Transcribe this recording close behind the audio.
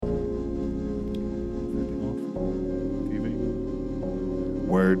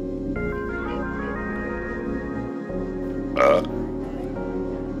Word.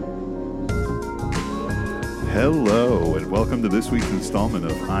 Hello, and welcome to this week's installment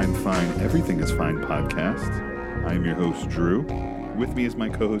of I'm Fine, Everything is Fine podcast. I'm your host, Drew. With me is my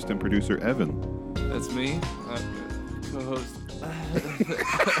co-host and producer, Evan. That's me, co-host.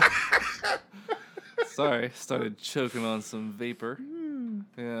 Sorry, started choking on some vapor.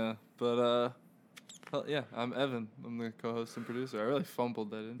 Yeah, but yeah, I'm Evan. I'm the co-host and producer. I really fumbled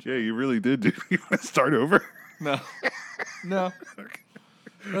that intro. Yeah, you really did. Do you want to start over? No.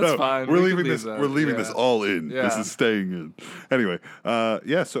 That's No, fine. We're We leaving can this. leave that. We're leaving this all in. Yeah. This is staying in. Anyway,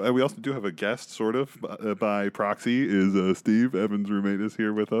 yeah. So we also do have a guest, sort of by proxy. Is Steve Evan's roommate is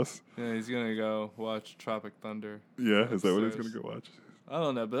here with us? Yeah, he's gonna go watch Tropic Thunder. Yeah, is that what he's upstairs. gonna go watch? I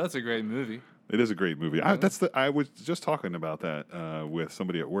don't know, but that's a great movie. It is a great movie. Yeah. I was just talking about that with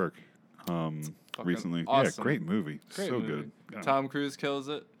somebody at work recently. awesome. Yeah, great movie. Great so movie. good. Yeah. Tom Cruise kills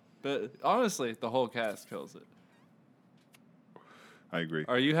it, but honestly, the whole cast kills it. I agree.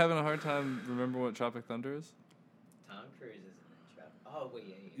 Are you having a hard time remembering what Tropic Thunder is? Tom Cruise isn't in Tropic. Oh wait,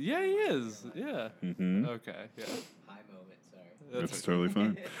 yeah. Yeah, he is. Yeah. Mm-hmm. Okay. Yeah. High moment. Sorry. That's okay.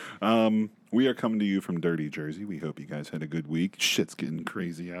 totally fine. We are coming to you from Dirty Jersey. We hope you guys had a good week. Shit's getting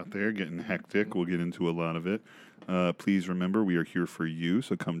crazy out there, getting hectic. We'll get into a lot of it. Please remember, we are here for you,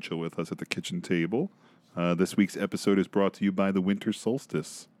 so come chill with us at the kitchen table. This week's episode is brought to you by the winter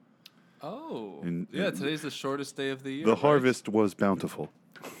solstice. Oh. And- Yeah, today's the shortest day of the year. The right? harvest was bountiful.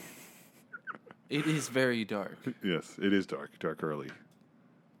 It is very dark. Yes, it is dark early.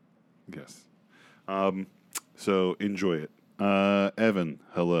 Yes. So enjoy it. Evan,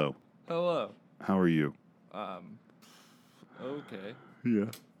 hello. Hello. How are you? Okay. Yeah,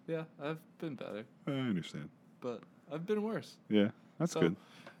 Yeah, I've been better, I understand. but I've been worse. Yeah, that's So, good.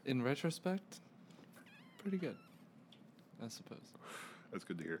 In retrospect, pretty good, I suppose. That's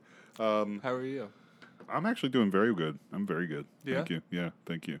good to hear. How are you? I'm actually doing very good. I'm very good. Yeah? Thank you. Yeah,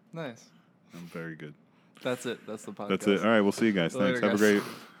 thank you. Nice. I'm very good. That's it. That's the podcast. That's it. All right, we'll see you guys. Later, Thanks. Have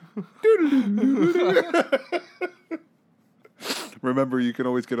guys. a great. Remember, you can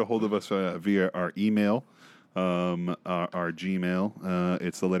always get a hold of us via our email, our Gmail.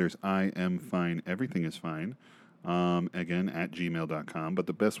 It's the letters I am fine. Everything is fine. Again, at gmail.com. But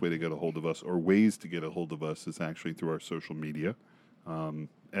the best way to get a hold of us, or ways to get a hold of us, is actually through our social media.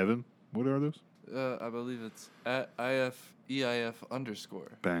 Evan, what are those? I believe it's at IFEIF_.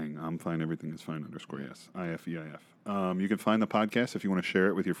 Bang. I'm fine. Everything is fine. _yes. IFEIF. You can find the podcast if you want to share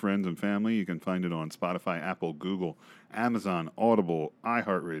it with your friends and family. You can find it on Spotify, Apple, Google, Amazon, Audible,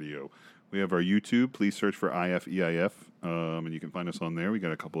 iHeartRadio. We have our YouTube. Please search for IFEIF, and you can find us on there. We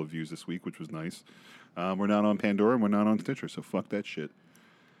got a couple of views this week, which was nice. We're not on Pandora, and we're not on Stitcher, so fuck that shit.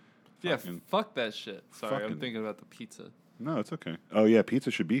 Yeah, Fucking- fuck that shit. Sorry, fucking- I'm thinking about the pizza. No, it's okay. Oh, yeah,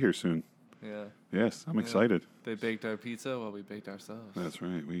 pizza should be here soon. Yeah. Yes, I'm Yeah. excited. They baked our pizza while we baked ourselves. That's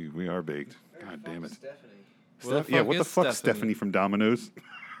right. We are baked. God damn it. Stephanie. Where the Yeah, fuck what the is fuck, Stephanie? Stephanie from Domino's?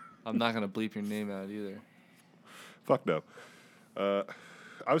 I'm not going to bleep your name out either. Fuck no.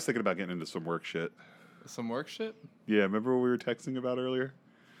 I was thinking about getting into some work shit. Some work shit? Yeah, remember what we were texting about earlier?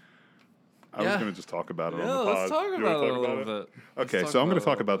 I was Yeah. going to just talk about it Yeah, on the pod. let's talk You wanna about it a talk little it? bit. Okay, so I'm going to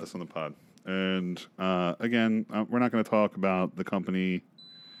talk about this on the pod. And again, we're not going to talk about the company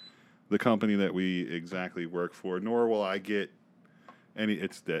that we exactly work for, nor will I get any.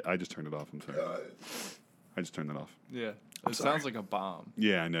 It's dead. I just turned it off. I'm sorry. I just turned it off. Yeah. I'm It sorry. sounds like a bomb.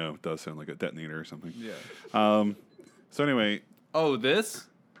 Yeah, I know. It does sound like a detonator or something. Yeah. So anyway, Oh,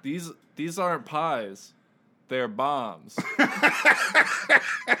 these aren't pies. They're bombs.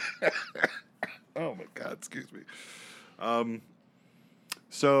 oh my God, excuse me.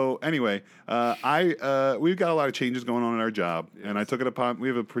 So anyway, we've got a lot of changes going on in our job, and I took it upon. We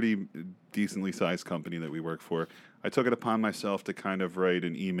have a pretty decently sized company that we work for. I took it upon myself to kind of write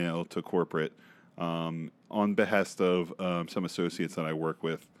an email to corporate on behest of some associates that I work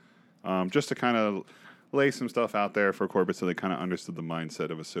with, just to kind of lay some stuff out there for corporate so they kind of understood the mindset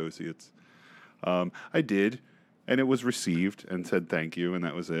of associates. I did, and it was received and said thank you, and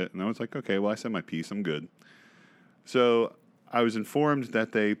that was it. And I was like, okay, well, I said my piece. I'm good. So I was informed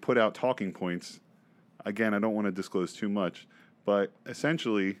that they put out talking points. Again, I don't want to disclose too much, but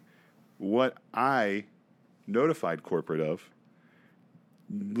essentially what I notified corporate of,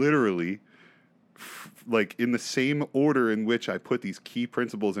 literally, like in the same order in which I put these key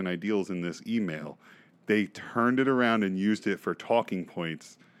principles and ideals in this email, they turned it around and used it for talking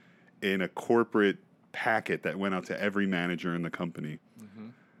points in a corporate packet that went out to every manager in the company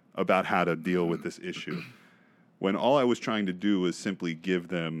about how to deal with this issue. When all I was trying to do was simply give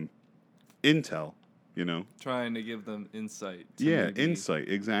them intel you know? Trying to give them insight. To maybe insight,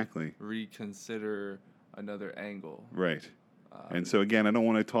 exactly. reconsider another angle. Right. And so, again, I don't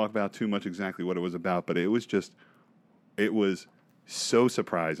want to talk about too much exactly what it was about, but it was so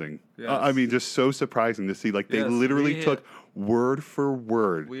surprising. Yes. I mean, just so surprising to see. Like, they literally took word for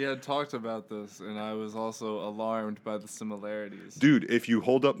word. We had talked about this, and I was also alarmed by the similarities. Dude, if you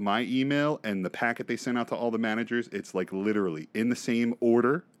hold up my email and the packet they sent out to all the managers, it's like literally in the same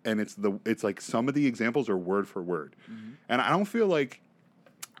order, and it's like some of the examples are word for word. Mm-hmm. And I don't feel like,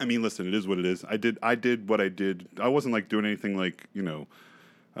 I mean, listen, it is what it is. I did what I did. I wasn't like doing anything like, you know,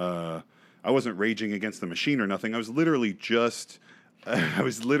 I wasn't raging against the machine or nothing. I was literally just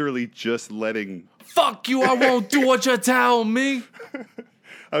letting. Fuck you! I won't do what you tell me.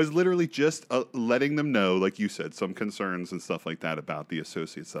 I was literally just letting them know, like you said, some concerns and stuff like that about the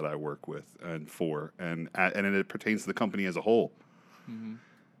associates that I work with and for, and it pertains to the company as a whole. Mm-hmm.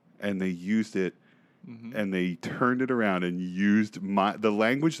 And they used it, and they turned it around and used the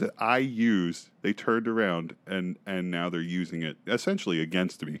language that I used. They turned around and now they're using it essentially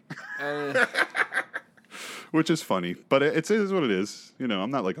against me. Which is funny, but it is what it is. You know,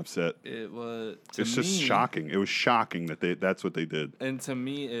 I'm not like upset. It was. It's just shocking. It was shocking that's what they did. And to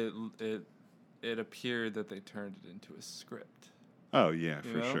me, it appeared that they turned it into a script. Oh yeah,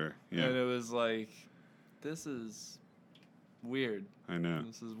 for sure. Yeah. And it was like, this is weird. I know.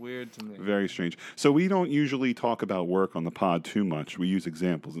 This is weird to me. Very strange. So we don't usually talk about work on the pod too much. We use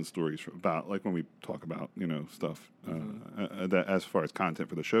examples and stories about, like when we talk about, you know, stuff that as far as content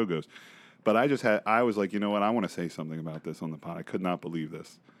for the show goes. But I was like, you know what? I want to say something about this on the pod. I could not believe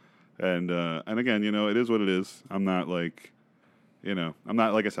this. And again, you know, it is what it is. I'm not like, you know,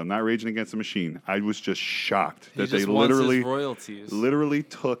 like I said, I'm not raging against the machine. I was just shocked that they literally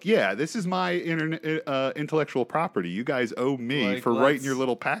took. Yeah, this is my intellectual property. You guys owe me for writing your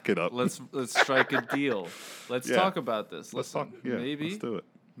little packet up. Let's strike a deal. Let's talk about this. Let's talk. Yeah, maybe let's do it.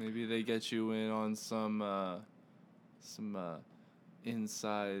 Maybe they get you in on some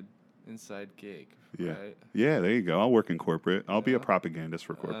inside gig. Yeah. Right? Yeah, there you go. I'll work in corporate. I'll be a propagandist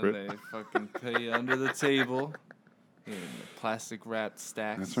for corporate. And they fucking pay you under the table in plastic wrapped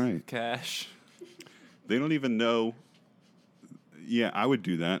stacks. That's right. Of cash. They don't even know. Yeah, I would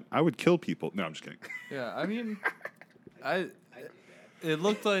do that. I would kill people. No, I'm just kidding. Yeah, I mean, it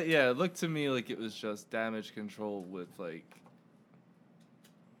looked to me like it was just damage control with like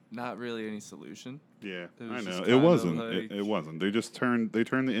not really any solution. Yeah, I know. It wasn't. Like, it wasn't. They just turned the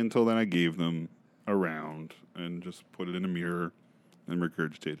intel that I gave them around and just put it in a mirror and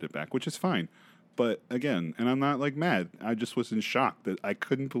regurgitated it back, which is fine. But again, and I'm not like mad. I just was in shock that I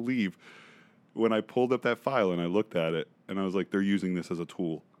couldn't believe when I pulled up that file and I looked at it and I was like, they're using this as a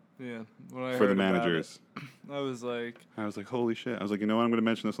tool. Yeah, when I for heard the managers. I was like, holy shit. I was like, you know what? I'm going to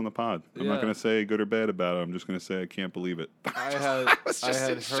mention this on the pod. I'm not going to say good or bad about it. I'm just going to say I can't believe it. I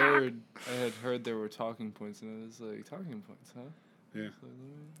had heard there were talking points, and I was like, talking points, huh? Yeah. So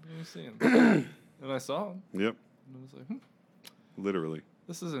let me see them. And I saw them. Yep. And I was like, Literally.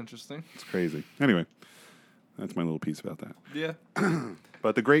 This is interesting. It's crazy. Anyway, that's my little piece about that. Yeah.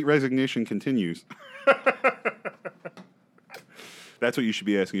 But the Great Resignation continues. That's what you should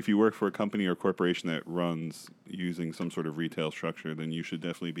be asking. If you work for a company or corporation that runs using some sort of retail structure, then you should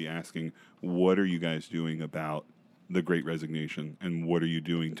definitely be asking, what are you guys doing about the Great Resignation, and what are you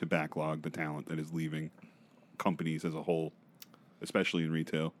doing to backlog the talent that is leaving companies as a whole, especially in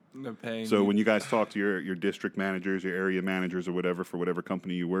retail? So when you guys talk to your district managers, your area managers, or whatever, for whatever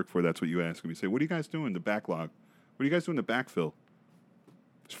company you work for, that's what you ask them. You say, what are you guys doing to backlog? What are you guys doing to backfill?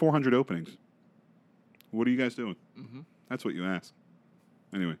 There's 400 openings. What are you guys doing? Mm-hmm. That's what you ask.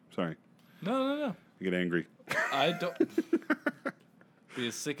 Anyway, sorry. No. I get angry. I don't. Be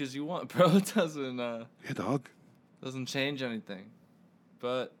as sick as you want, bro. It doesn't. Yeah, dog. Doesn't change anything.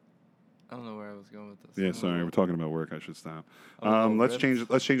 But I don't know where I was going with this. Yeah, sorry. We're talking about work. I should stop. Let's change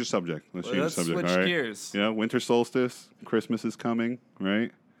the subject. Let's switch all right? gears. Yeah, winter solstice. Christmas is coming,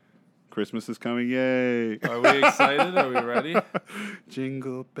 right? Christmas is coming. Yay. Are we excited? Are we ready?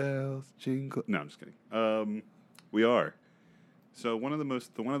 Jingle bells, jingle. No, I'm just kidding. We are. So one of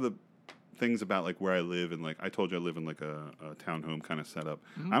the things about like where I live, and like I told you, I live in like a townhome kind of setup.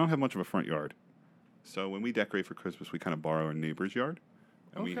 Mm-hmm. I don't have much of a front yard. So when we decorate for Christmas, we kind of borrow a neighbor's yard.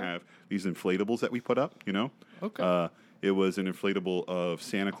 And we have these inflatables that we put up, you know? Okay. It was an inflatable of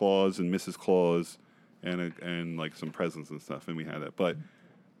Santa Claus and Mrs. Claus and like some presents and stuff, and we had that. But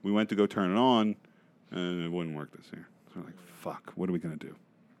we went to go turn it on, and it wouldn't work this year. So we're like, fuck, what are we going to do?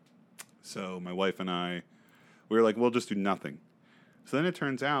 So my wife and I, we were like, we'll just do nothing. So then it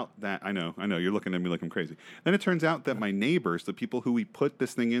turns out that, I know, you're looking at me like I'm crazy. Then it turns out that my neighbors, the people who we put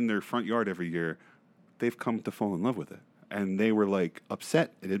this thing in their front yard every year, they've come to fall in love with it. And they were like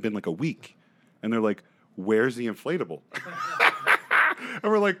upset. It had been like a week. And they're like, where's the inflatable?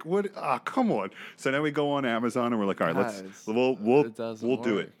 And we're like, what? Ah, come on. So now we go on Amazon and we're like, all right, we'll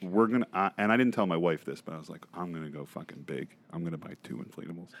do it. We're going to, and I didn't tell my wife this, but I was like, I'm going to go fucking big. I'm going to buy 2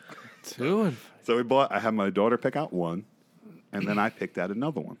 inflatables. 2 So I had my daughter pick out one, and then I picked out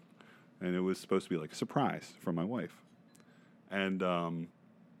another one. And it was supposed to be like a surprise for my wife. And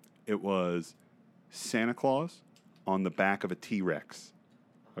it was Santa Claus on the back of a T-Rex.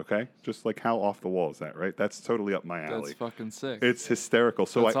 Okay? Just like how off the wall is that, right? That's totally up my alley. That's fucking sick. It's hysterical.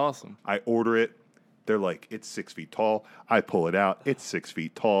 So That's awesome. I order it. They're like, it's 6 feet tall. I pull it out. It's 6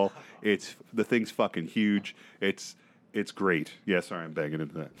 feet tall. The thing's fucking huge. It's great. Yeah, sorry, I'm banging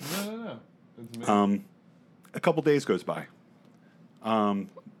into that. No. It's amazing. A couple days goes by.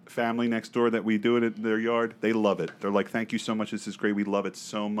 Family next door that we do it in their yard, they love it. They're like, thank you so much. This is great. We love it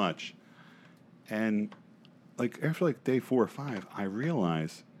so much. And after day 4 or 5, I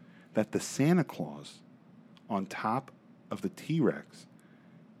realize that the Santa Claus on top of the T-Rex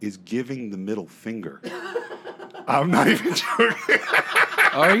is giving the middle finger. I'm not even joking.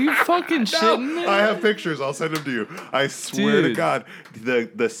 Are you fucking shitting me? I have pictures. I'll send them to you. I swear to Dude. God,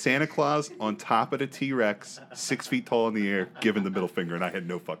 the Santa Claus on top of the T-Rex, 6 feet tall in the air, giving the middle finger, and I had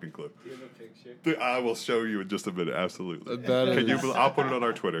no fucking clue. Do you have a picture? Dude, I will show you in just a minute. Absolutely. That I'll put it on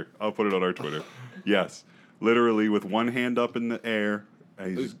our Twitter. Yes, literally with one hand up in the air,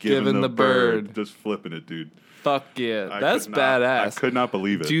 and he's just giving the bird, just flipping it, dude. Fuck yeah. I That's could not- badass. I could not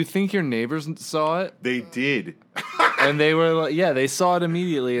believe it. Do you think your neighbors saw it? They did. And they were like, yeah, they saw it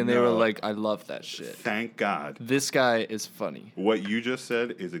immediately and they were No. like, I love that shit. Thank God. This guy is funny. What you just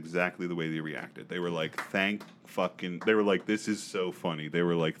said is exactly the way they reacted. They were like, they were like, this is so funny. They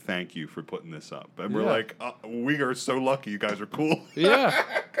were like, thank you for putting this up. And we're Yeah. like, we are so lucky you guys are cool. Yeah.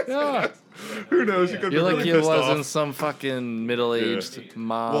 Yeah. Who knows? You could You're be like really it pissed wasn't off. some fucking middle-aged Yeah.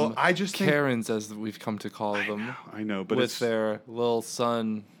 mom. Well, I just think- Karens, as we've come to call them, I know, but with it's... their little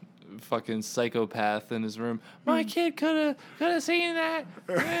son, fucking psychopath in his room. My kid could have seen that.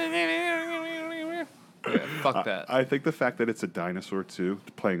 Yeah, fuck that. I think the fact that it's a dinosaur too,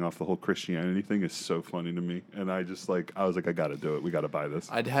 playing off the whole Christianity thing, is so funny to me. And I was like, I gotta do it. We gotta buy this.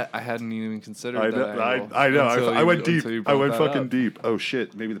 I hadn't even considered I that. know. angle I know. until I went until deep. you I brought went that fucking up. deep. Oh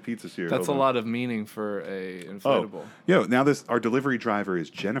shit! Maybe the pizza's here. That's a Hold on. lot of meaning for a inflatable. Yo, now our delivery driver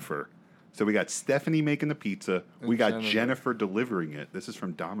is Jennifer. So we got Stephanie making the pizza. We got Jennifer delivering it. This is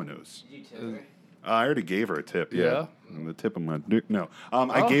from Domino's. Did you tell her? I already gave her a tip. Yeah? Yeah. And the tip I'm gonna do. No.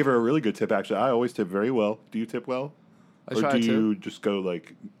 I gave her a really good tip actually. I always tip very well. Do you tip well? I Or try do to. you just go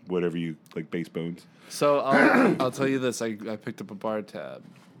like whatever you like base bones? So I'll tell you this. I picked up a bar tab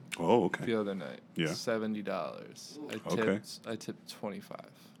Oh, okay. the other night. Yeah. $70. Okay. I tipped 25.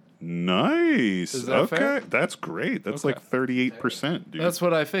 Nice. Is that okay. fair? That's great. That's Okay. like 38%, dude. That's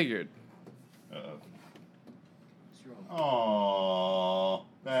what I figured. What's wrong? Aww.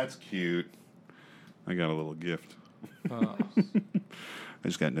 That's cute. I got a little gift. Oh. I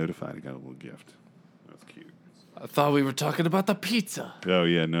just got notified I got a little gift. That's cute. I thought we were talking about the pizza. Oh,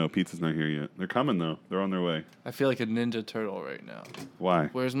 yeah, no, pizza's not here yet. They're coming, though. They're on their way. I feel like a Ninja Turtle right now. Why?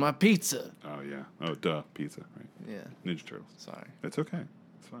 Where's my pizza? Oh, yeah. Oh, duh. Pizza, right? Yeah. Ninja Turtles. Sorry. It's okay.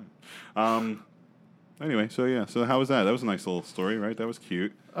 It's fine. Anyway, so yeah. So how was that? That was a nice little story, right? That was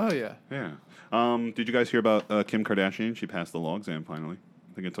cute. Oh, yeah. Yeah. Did you guys hear about Kim Kardashian? She passed the law exam finally.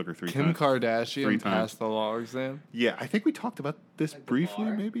 I think it took her 3 Kim times. Kardashian 3 times. passed the law exam. Yeah, I think we talked about this Like the briefly,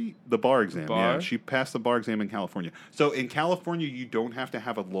 bar? maybe? The bar exam, Bar? yeah. She passed the bar exam in California. So in California, you don't have to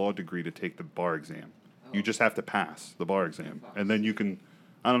have a law degree to take the bar exam. You just have to pass the bar exam. And then you can,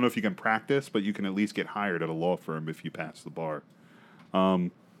 I don't know if you can practice, but you can at least get hired at a law firm if you pass the bar.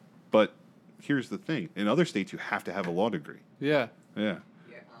 But here's the thing. In other states, you have to have a law degree. Yeah. Yeah.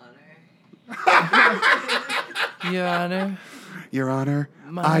 Your Honor. Your Honor, Your Honor,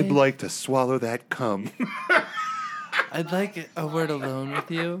 My- I'd like to swallow that cum. I'd like a word alone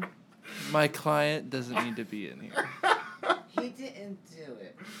with you. My client doesn't need to be in here. He didn't do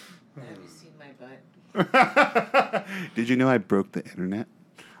it. Have you seen my butt? Did you know I broke the internet?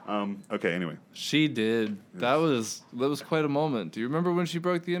 Okay, anyway. She did. That was quite a moment. Do you remember when she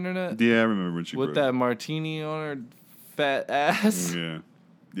broke the internet? Yeah, I remember when she With broke that martini on her fat ass. Yeah.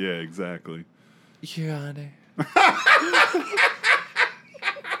 Yeah, exactly. Your Honor.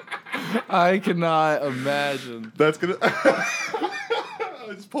 I cannot imagine. That's gonna.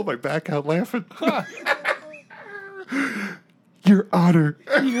 I just pulled my back out laughing. Your Honor.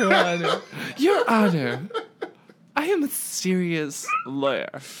 Your Honor. Your Honor. I am a serious lawyer.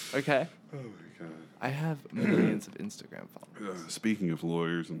 Okay? Oh my god. I have millions of Instagram followers. Speaking of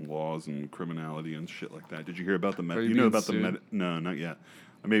lawyers and laws and criminality and shit like that, did you hear about the Are you you know being about sued? the no, not yet.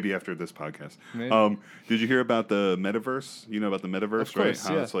 Maybe after this podcast. Maybe. Did you hear about the metaverse? You know about the metaverse, Of course, right?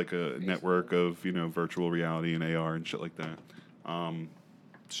 How yeah. it's like a network of virtual reality and AR and shit like that.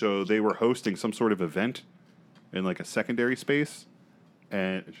 So they were hosting some sort of event in like a secondary space.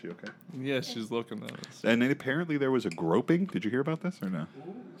 And is she okay? Yeah, she's looking at us. And then apparently there was a groping. Did you hear about this or no?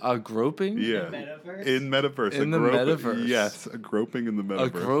 A groping? Yeah. Metaverse? In metaverse. In a the groping- metaverse. Yes, a groping in the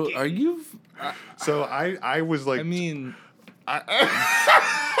metaverse. Are you? So I was like, I mean, I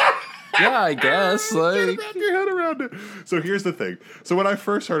yeah, I guess. Like, wrap your head around it. So here's the thing. So when I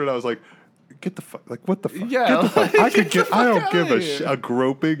first heard it, I was like, get the fuck, like what the fuck? Yeah, Get the fuck. like, I could get get. the I fuck don't give outta here. a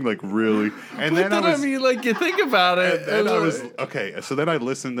groping, like really. And then but I was. mean, like, you think about it. And I was like- okay. So then I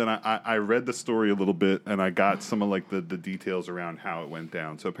listened and I read the story a little bit and I got some of like the details around how it went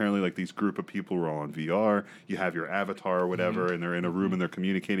down. So apparently like these group of people were all on VR. You have your avatar or whatever, and they're in a room and they're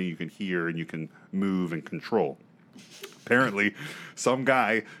communicating. You can hear and you can move and control. Apparently, some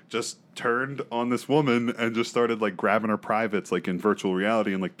guy just turned on this woman and just started like grabbing her privates like in virtual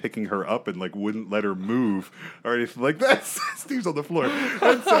reality and like picking her up and like wouldn't let her move or anything like that. Steve's on the floor.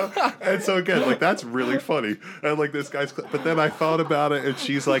 And so again, like that's really funny. And like this guy's but then I thought about it and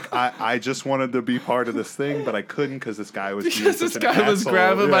she's like, I just wanted to be part of this thing, but I couldn't because this guy was being because such this an guy was asshole.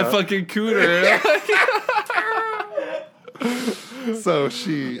 grabbing my Yeah. fucking cooter. So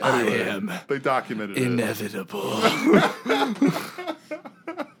she anyway, am they documented it. Inevitable.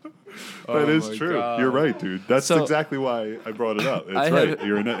 That is my true. God. You're right, dude. That's So- exactly why I brought it up. It's I right. had-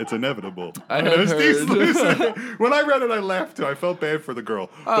 It's inevitable. I know had Steve's heard- losing. When I read it, I laughed too. I felt bad for the girl,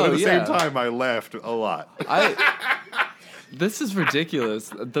 but Oh, at the yeah. same time, I laughed a lot. This is ridiculous.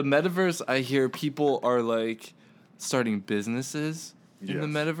 The metaverse, I hear people are like starting businesses in the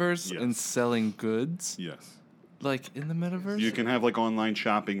Yes. metaverse Yes. and selling goods Yes, like in the metaverse. you can have like online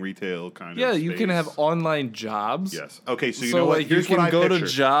shopping, retail kind of. yeah, you can space. have online jobs. Yes. Okay, so you so know what? like Here's you can what I go picture.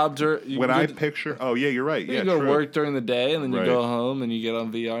 to jobs or When I picture, oh yeah, you're right. you Yeah, go true. to work during the day and then you Right. go home and you get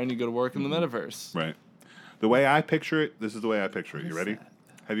on VR and you go to work in the metaverse. Right. The way I picture it, this is the way I picture it. You is ready? that?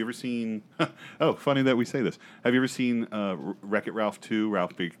 Have you ever seen? Oh, funny that we say this. Have you ever seen Wreck-It Ralph 2?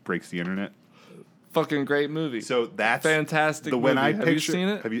 Ralph Breaks the Internet. Fucking great movie. So that's Fantastic The when movie. I Have picture, you seen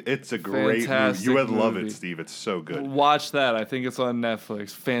it? It's a great movie. Fantastic You would love movie. it, Steve. It's so good. Watch that. I think it's on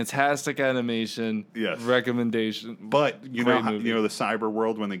Netflix. Fantastic animation. Yes. Recommendation. But you know, Great how, movie. you know the cyber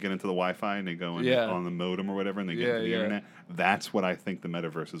world when they get into the Wi-Fi and they go in Yeah. on the modem or whatever and they get Yeah, into the yeah. internet. That's what I think the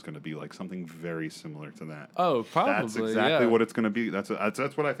metaverse is going to be like. Something very similar to that. Oh, probably. That's exactly yeah. what it's going to be. That's what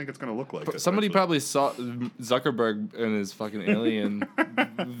I think it's going to look like. Somebody especially. probably saw Zuckerberg and his fucking alien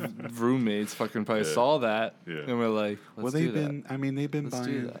roommates fucking probably Yeah. saw that Yeah. and we're like, let's Well, do that. I mean, they've been Let's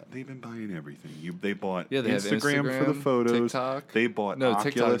do buying. that. They've been buying everything. They bought Yeah, they have Instagram for the Instagram, photos. TikTok. They bought No,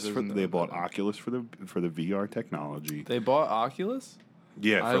 TikTok Oculus doesn't know They bought about it. Oculus for the VR technology. They bought Oculus?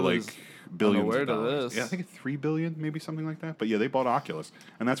 Yeah, I for was like billions unaware of to dollars. this. Yeah, I think it's 3 billion, maybe something like that. But yeah, they bought Oculus,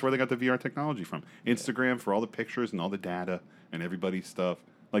 and that's where they got the VR technology from. Instagram for all the pictures and all the data and everybody's stuff.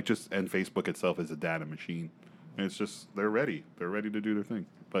 And Facebook itself is a data machine. And it's just they're ready. They're ready to do their thing.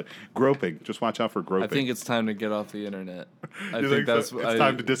 But groping, just watch out for groping. I think it's time to get off the internet. I You think think so? that's It's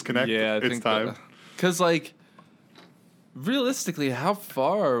time to disconnect? Yeah, I It's think time? Because like, realistically, how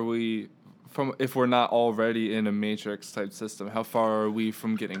far are we from if we're not already in a Matrix type system? How far are we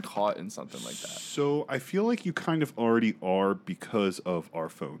from getting caught in something like that? So I feel like you kind of already are because of our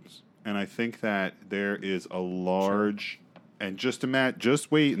phones, and I think that there is a large. And just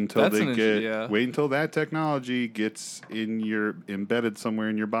wait until That's they an get yeah. wait until that technology gets embedded somewhere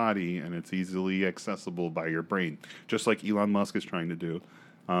in your body and it's easily accessible by your brain, just like Elon Musk is trying to do.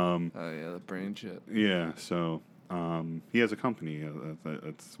 Oh yeah, the brain chip. Yeah, so he has a company.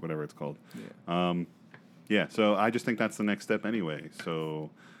 That's whatever it's called. Yeah. Yeah, so I just think that's the next step anyway.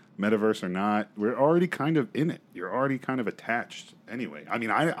 So, metaverse or not, we're already kind of in it. You're already kind of attached anyway. I mean,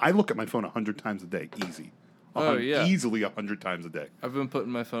 I look at my phone 100 times a day, easy. Oh, yeah. Easily 100 times a day. I've been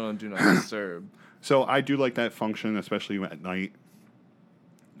putting my phone on Do Not Disturb. So I do like that function, especially at night.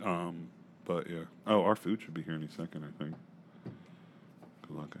 But yeah. Oh, our food should be here any second, I think.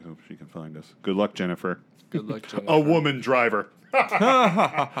 Good luck. I hope she can find us. Good luck, Jennifer. Good luck, Jennifer. A woman driver.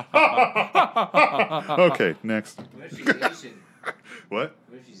 Okay, next. What if she's Asian? What?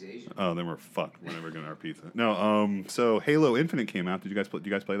 What if she's Asian? Oh, then we're fucked. We're never getting our pizza. No. So Halo Infinite came out. Did you guys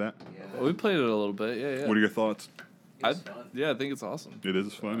play that? Yeah. We played it a little bit. Yeah, yeah. What are your thoughts? It's fun. Yeah, I think it's awesome. It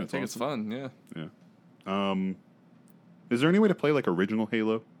is fun. I think it's fun. Yeah. Yeah. Is there any way to play like original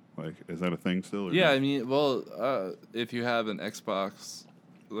Halo? Like, is that a thing still? Or Yeah, no? I mean, well, if you have an Xbox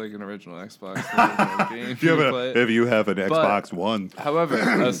like an original Xbox game. If you have an Xbox One. However,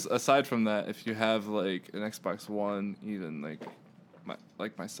 aside from that, if you have like an Xbox One, even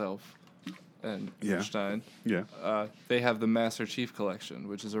like myself and Stein, they have the Master Chief Collection,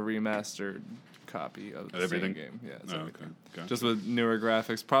 which is a remastered copy of the same game. Yeah, it's everything. Okay. Gotcha. Just with newer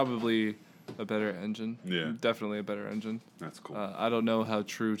graphics, probably a better engine. Yeah. Definitely a better engine. That's cool. I don't know how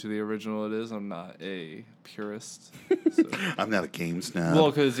true to the original it is. I'm not a purist. So. I'm not a game snob.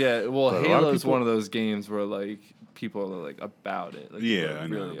 Well, because Halo's people... one of those games where like people are like about it. Like, I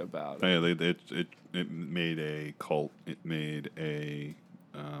really know. about it. Yeah, it made a cult. It made a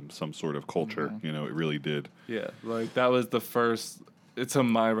some sort of culture. Mm-hmm. You know, it really did. Yeah, like that was the first. It's in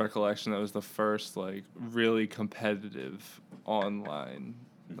my recollection that was the first like really competitive online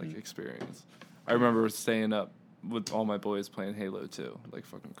like experience. I remember staying up with all my boys playing Halo 2, like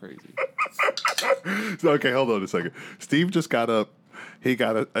fucking crazy. Okay, hold on a second. Steve just got up. He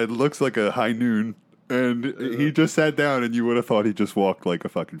got it looks like a high noon, and he just sat down, and you would have thought he just walked like a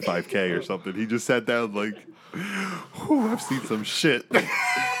fucking 5K or something. He just sat down like, whew, I've seen some shit.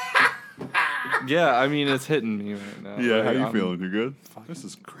 Yeah, I mean, it's hitting me right now. Yeah, like, how you feeling? You good? This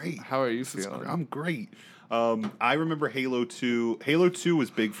is great. How are you feeling? I'm great. I remember Halo 2. Halo 2 was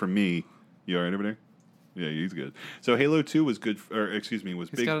big for me. You all right over there? Yeah, he's good. So Halo 2 was good, was He's big.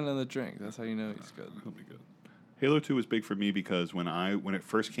 He's got another drink. That's how you know he's good. He'll be good. Halo 2 was big for me because when it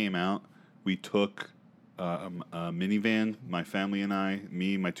first came out, we took a minivan, my family and I,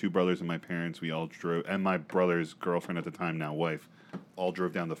 me, my two brothers, and my parents, we all drove, and my brother's girlfriend at the time, now wife, all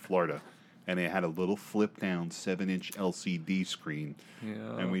drove down to Florida. And it had a little flip-down 7-inch LCD screen.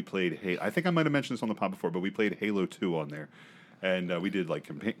 Yeah. And we played I think I might have mentioned this on the pod before, but we played Halo 2 on there. And we did like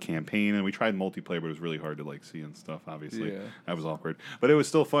campaign, and we tried multiplayer, but it was really hard to like see and stuff. Obviously, that was awkward, but it was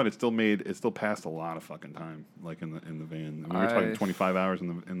still fun. It still passed a lot of fucking time, like in the van. We were talking 25 hours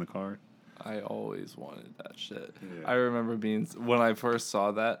in the car. I always wanted that shit. Yeah. I remember when I first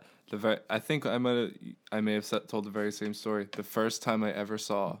saw that. I think I may have told the very same story. The first time I ever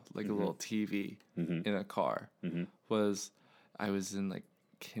saw like a little TV in a car was I was in like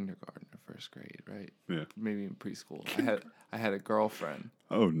kindergarten or first grade, right? Yeah, maybe in preschool. I had a girlfriend.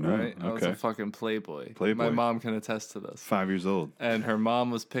 Oh no! Right? Okay. I was a fucking playboy. Playboy. My mom can attest to this. 5 years old. And her mom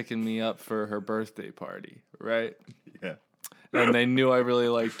was picking me up for her birthday party, right? Yeah. And they knew I really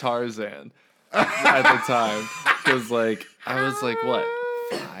liked Tarzan at the time. Because like I was like what?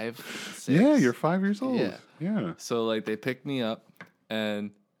 5, 6. Yeah, you're 5 years old. Yeah. So like they picked me up,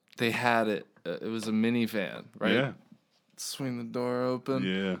 and they had it. It was a minivan, right? Yeah. Swing the door open.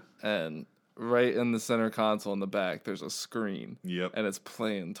 Yeah. And right in the center console in the back, there's a screen. Yep. And it's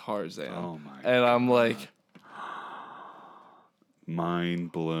playing Tarzan. Oh my. And I'm like,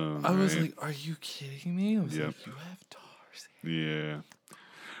 mind blown. I was like, are you kidding me? I was Yep. like, you have Tarzan. Yeah.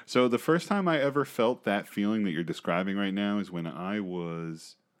 So the first time I ever felt that feeling that you're describing right now is when I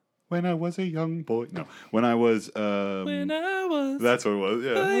was a young boy. No, when I was. That's what it was.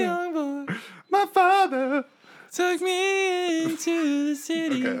 Yeah. A young boy. My father Took me into the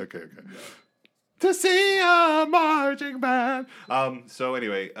city. Okay. To see a marching band. So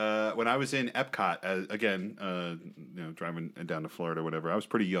anyway, when I was in Epcot, again, driving down to Florida or whatever, I was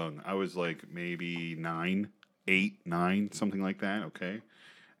pretty young. I was like maybe 8, 9, something like that. Okay.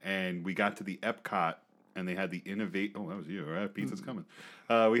 And we got to the Epcot, and they had the Innovate. Oh, that was you. All right, pizza's coming.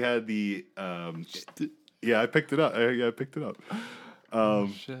 We had the. Yeah, I picked it up. I picked it up.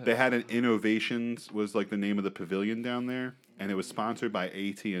 They had an Innovations was like the name of the pavilion down there, and it was sponsored by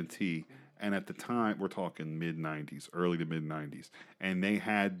AT&T. And at the time, we're talking mid-90s, early to mid-90s, and they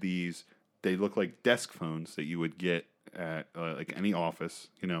had these. They look like desk phones that you would get at like any office,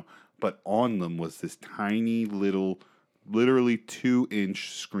 But on them was this tiny little, literally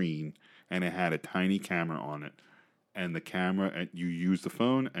 2-inch screen, and it had a tiny camera on it. And the camera, and you use the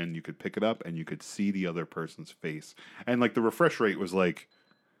phone, and you could pick it up, and you could see the other person's face. And like the refresh rate was like,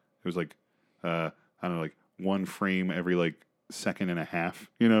 it was like, I don't know, like 1 frame every like second and a half,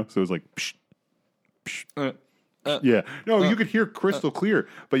 So it was like, psh, psh. Yeah. No, you could hear crystal clear,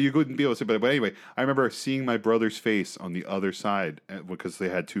 but you couldn't be able to see. But anyway, I remember seeing my brother's face on the other side because they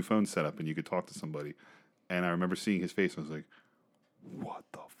had 2 phones set up, and you could talk to somebody. And I remember seeing his face, and I was like, what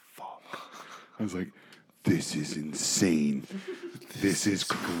the fuck? I was like, this is insane. This is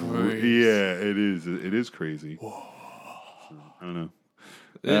crazy. Yeah, it is. It is crazy. Whoa. I don't know.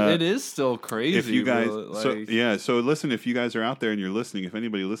 It is still crazy. If you guys, like, so listen. If you guys are out there and you're listening, if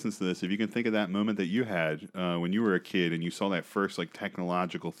anybody listens to this, if you can think of that moment that you had when you were a kid and you saw that first like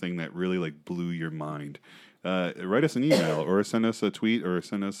technological thing that really like blew your mind, write us an email or send us a tweet or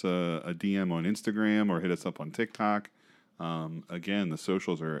send us a DM on Instagram or hit us up on TikTok. Again, the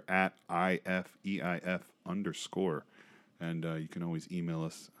socials are at IFEIF_. And you can always email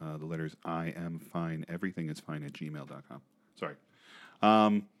us. The letters I am fine. Everything is fine at gmail.com. Sorry.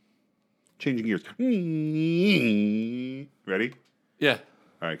 Changing gears. Ready? Yeah.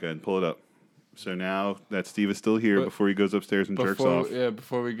 All right, go ahead and pull it up. So now that Steve is still here before he goes upstairs and jerks off. Yeah,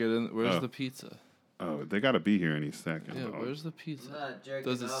 before we get in, where's the pizza? Oh, they got to be here any second. Yeah, dog. where's the pizza? I'm not jerking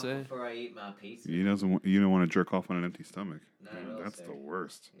Does it off say? before I eat my pizza. You don't want to jerk off on an empty stomach. Not at all, That's sir. the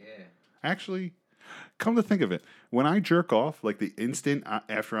worst. Yeah. Actually, come to think of it, when I jerk off, like the instant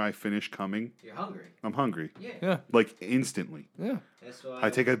after I finish coming, You're hungry. I'm hungry. Yeah. Yeah. Like instantly. Yeah. That's why I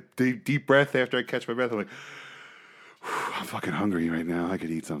take a deep breath after I catch my breath. I'm like, I'm fucking hungry right now. I could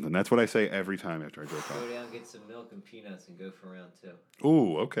eat something. That's what I say every time after I jerk off. go down, get some milk and peanuts, and go for round 2.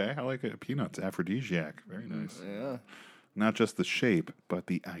 Ooh, okay. I like it. Peanuts, aphrodisiac. Very nice. Yeah. Not just the shape, but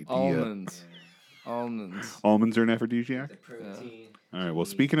the idea. Almonds. Almonds. Almonds are an aphrodisiac? The protein. All right. Well,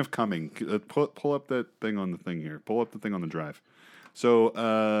 speaking of coming, pull up that thing on the thing here. Pull up the thing on the drive. So,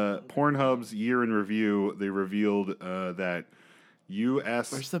 Pornhub's year in review, they revealed that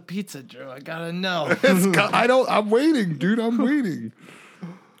U.S. Where's the pizza, Joe? I gotta know. I'm waiting, dude. I'm waiting.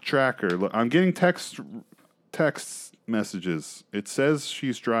 Tracker. Look, I'm getting text messages. It says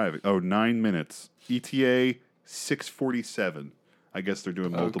she's driving. Oh, 9 minutes. ETA 6:47. I guess they're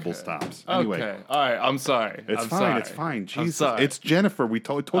doing multiple stops. Anyway, Okay. All right. I'm sorry. it's I'm fine. sorry. It's fine. I'm Jesus, sorry. it's Jennifer. We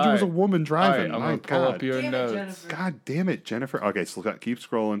told you it was a woman driving. All right, I'm My gonna pull God. up your Damn it, notes. Jennifer. God damn it, Jennifer. Okay, so keep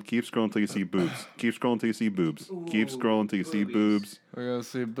scrolling. Keep scrolling until you see boobs. Keep scrolling until you see boobs. Keep scrolling until you see boobies. boobs. We're gonna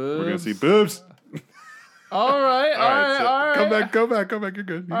see boobs. We're gonna see boobs. All right. All right. so All right. Come back. You're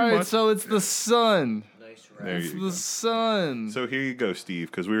good. You All can right. watch. So it's the sun. Nice There round. you It's go. the sun. So here you go,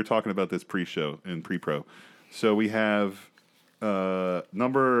 Steve, because we were talking about this pre-show and pre-pro. So we have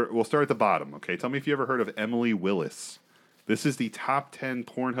we'll start at the bottom, okay? Tell me if you ever heard of Emily Willis. This is the top 10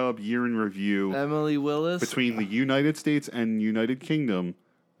 Pornhub year in review Emily Willis. between the United States and United Kingdom,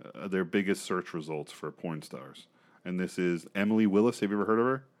 their biggest search results for porn stars. And this is Emily Willis. Have you ever heard of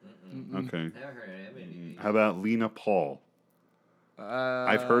her? Okay. Never heard of him. How about Lena Paul?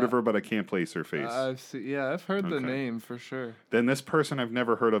 I've heard of her, but I can't place her face. I've heard the Okay. name for sure. Then this person I've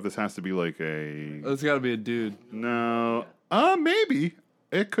never heard of. This has to be like a It's got to be a dude. no. Maybe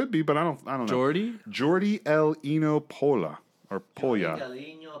it could be, but I don't know. Jordy? Jordi El Ino Pola or Poya.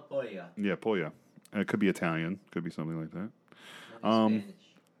 Galino Poya. Yeah, Poya. It could be Italian. Could be something like that. Spanish.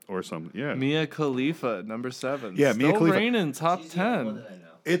 Or something. Yeah. Mia Khalifa, number 7. Yeah, Still Mia Khalifa. reigning top She's the only one 10. that I know.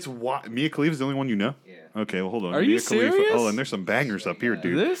 It's Mia Khalifa's the only one you know. Yeah. Okay, well hold on. Are Mia you Khalifa. serious? Oh, and there's some bangers up here,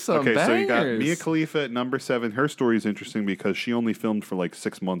 dude. There's some okay, so you got bangers. Mia Khalifa at number 7. Her story is interesting because she only filmed for like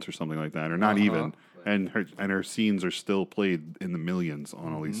 6 months or something like that, or not even. And her scenes are still played in the millions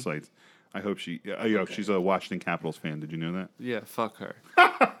on all these sites. I hope she's a Washington Capitals fan. Did you know that? Yeah, fuck her.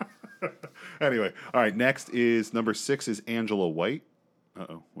 Anyway, all right. Next is number 6 is Angela White.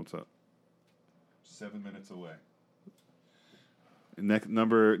 What's up? 7 minutes away. Next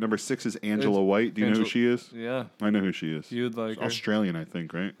number 6 is Angela White. Do you know who she is? Yeah. I know who she is. You'd like her. Australian, I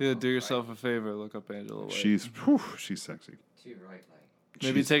think, right? Yeah, do yourself a favor. Look up Angela White. She's sexy. To your right, like.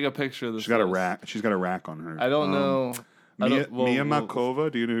 Maybe take a picture of this. She's got a list. rack. She's got a rack on her. I don't know. I Mia don't- well,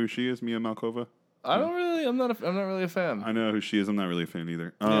 Malkova. Do you know who she is? Mia Malkova. I don't really. I'm not really a fan. I know who she is. I'm not really a fan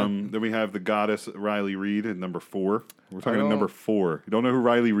either. Then we have the goddess Riley Reid at number 4. We're talking number 4. You don't know who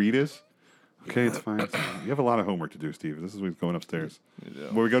Riley Reid is? Okay, it's fine. You have a lot of homework to do, Steve. This is what's going upstairs.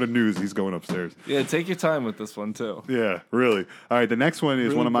 When we go to news, he's going upstairs. Yeah, take your time with this one too. Yeah, really. All right, the next one is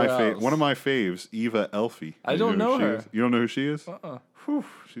Really one of my browse. one of my faves, Eva Elfie. I You don't who know she her. is? You don't know who she is? Uh-uh. Whew,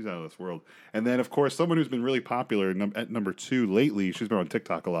 she's out of this world. And then, of course, someone who's been really popular at number 2 lately, she's been on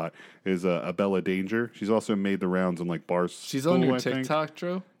TikTok a lot, is Abella Danger. She's also made the rounds on like bars. She's on your TikTok,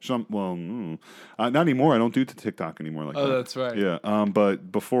 Drew? Not anymore. I don't do TikTok anymore like that. Oh, that's right. Yeah.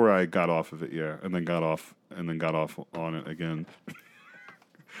 But before I got off of it, yeah, and then got off on it again.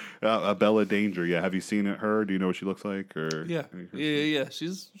 Abella Danger. Yeah. Have you seen her? Do you know what she looks like? Or Yeah. Yeah.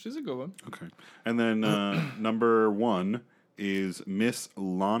 She's a good one. Okay. And then number 1 is Miss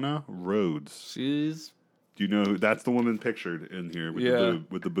Lana Rhodes. Do you know that's the woman pictured in here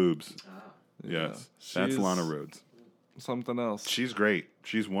with the boobs? Yes, that's Lana Rhodes. Something else. She's great.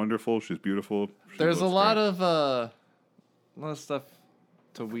 She's wonderful. She's beautiful. There's a lot of stuff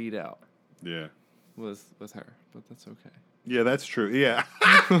to weed out. Yeah. With her, but that's okay. Yeah, that's true. Yeah.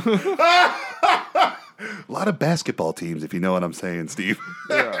 A lot of basketball teams, if you know what I'm saying, Steve.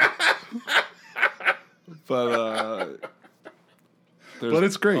 Yeah. But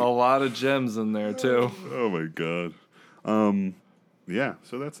it's great. A lot of gems in there too. Oh my god. Yeah,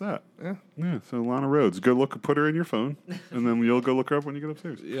 so that's that. Yeah. So Lana Rhodes, go look, put her in your phone, and then you'll go look her up when you get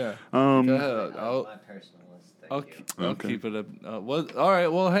upstairs. Yeah. Go ahead. My personal list. I'll keep it up. What? All right.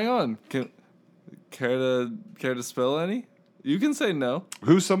 Well, hang on. Care to spill any? You can say no.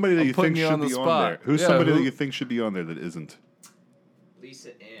 Who's somebody that you think should be on there? Who's somebody that you think should be on there that isn't? Lisa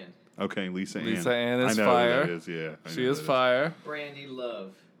Ann. Okay, Lisa Ann. Lisa Ann is I know fire. Who that is, yeah. She is fire. Brandy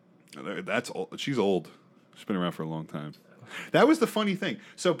Love. That's old. She's old. She's been around for a long time. That was the funny thing.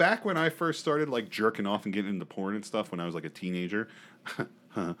 So back when I first started like jerking off and getting into porn and stuff when I was like a teenager,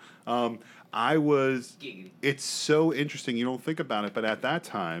 I was. Giggity. It's so interesting. You don't think about it, but at that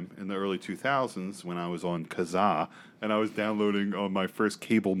time in the early 2000s, when I was on Kazaa and I was downloading on my first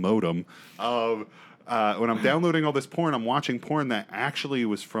cable modem, when I'm downloading all this porn, I'm watching porn that actually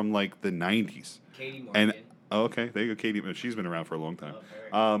was from like the 90s. Katie Morgan. And okay, there you go, Katie. She's been around for a long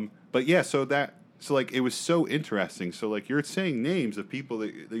time. But yeah, so like it was so interesting. So like you're saying names of people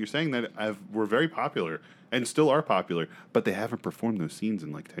that you're saying that were very popular and still are popular, but they haven't performed those scenes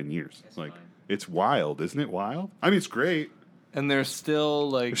in like 10 years. That's like fine. It's wild, isn't it? Wild. I mean, it's great. And there's still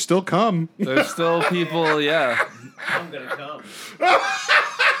like There's still come. there's still people. Yeah. I'm gonna come.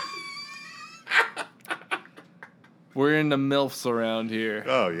 We're into MILFs around here.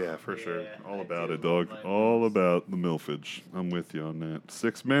 Oh yeah, for sure. All I about do it, dog. love my All MILFs. about the milfage. I'm with you on that.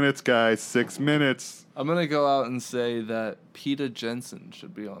 6 minutes, guys. 6 minutes. I'm gonna go out and say that Peta Jensen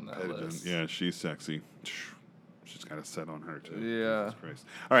should be on that list. Yeah, she's sexy. She's got a set on her too. Yeah. Jesus Christ.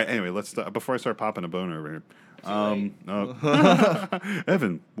 All right. Anyway, let's before I start popping a boner over here.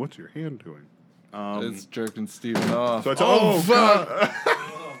 Evan, what's your hand doing? It's jerking Steven off. So it's fuck! God.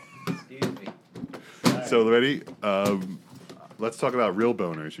 Oh, excuse me. So ready? Let's talk about real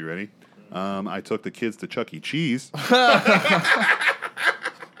boners. You ready? I took the kids to Chuck E. Cheese.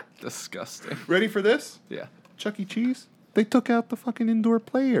 Disgusting. Ready for this? Yeah. Chuck E. Cheese? They took out the fucking indoor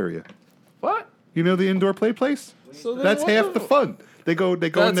play area. What? You know the indoor play place? So then That's what half the fun. They go and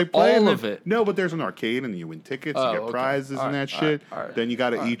That's they play. all and of then- it. No, but there's an arcade and you win tickets, Oh, you get okay. prizes All and right, that all shit. right, all right. Then you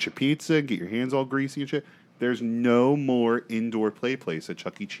got to eat your pizza and get your hands all greasy and shit. There's no more indoor play place at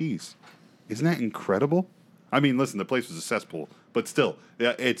Chuck E. Cheese. Isn't that incredible? I mean, listen, the place was a cesspool, but still,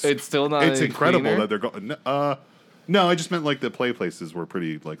 yeah, it's still not It's any incredible cleaner? that they're going. No, I just meant like the play places were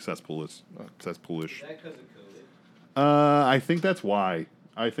pretty like cesspoolish. Is that because of COVID? I think that's why.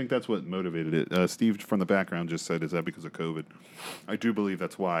 I think that's what motivated it. Steve from the background just said, "Is that because of COVID?" I do believe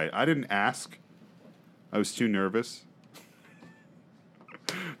that's why. I didn't ask. I was too nervous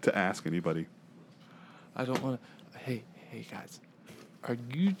to ask anybody. I don't want to. Hey guys, are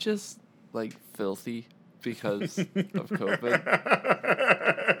you just like filthy because of COVID,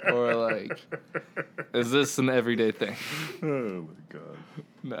 or like, is this an everyday thing? Oh my god!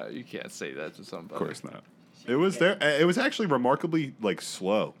 No, you can't say that to somebody. Of course not. It was there. It was actually remarkably like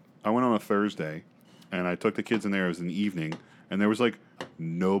slow. I went on a Thursday, and I took the kids in there. It was an evening, and there was like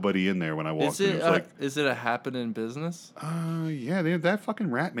nobody in there when I walked Is in. it It was like, is it a happening business? yeah, that fucking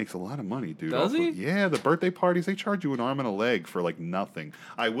rat makes a lot of money, dude. Does he? Yeah, the birthday parties, they charge you an arm and a leg for like nothing.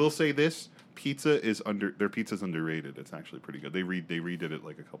 I will say this, their pizza's underrated. It's actually pretty good. They redid it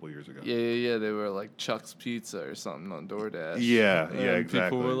like a couple years ago. Yeah. They were like Chuck's Pizza or something on DoorDash. Yeah, And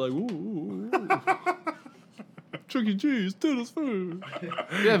exactly. People were like, ooh. Chuck E. Cheese, did us food.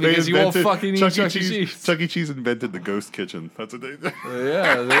 Yeah, because you all fucking eat Chuck E. Cheese. Chuck E. Cheese invented the ghost kitchen. That's what they did.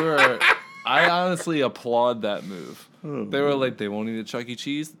 Yeah, they were. I honestly applaud that move. They were like, they won't eat at Chuck E.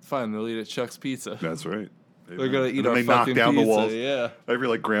 Cheese? Fine, they'll eat at Chuck's Pizza. That's right. They're gonna eat And our they knock fucking down pizza. the walls. Yeah. Every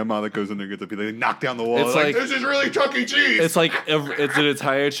like grandma that goes in there gets a pizza. They knock down the wall. It's Like, like- this is really Chuck E. Cheese. It's like it's an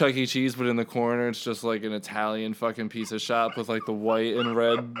entire Chuck E. Cheese, but in the corner it's just like an Italian fucking pizza shop with like the white and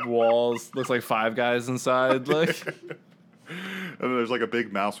red walls. Looks like Five Guys inside. Like, and then there's like a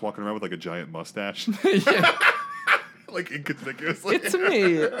big mouse walking around with like a giant mustache, yeah. like inconspicuously. It's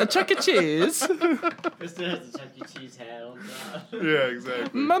me, a Chuck E. Cheese. Krista has a Chuck E. Cheese hat on top. Yeah,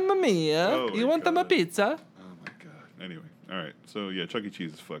 exactly. Mamma mia! Oh my You want them a God. pizza? Oh my god. Anyway, all right. So yeah, Chuck E.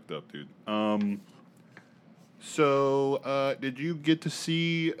 Cheese is fucked up, dude. So did you get to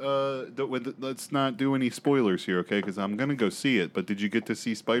see? Let's not do any spoilers here, okay? Because I'm gonna go see it. But did you get to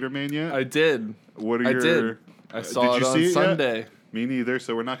see Spider-Man yet? I did. What are I your? did. I saw did it you on see it yet? Sunday. Me neither.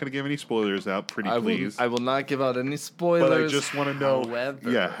 So we're not gonna give any spoilers out. Pretty please. I will not give out any spoilers. But I just want to know. However,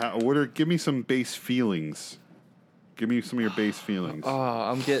 Yeah. Give me some base feelings. Give me some of your base feelings. Oh,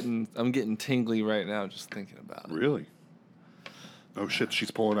 I'm getting tingly right now just thinking about it. Really? Oh shit!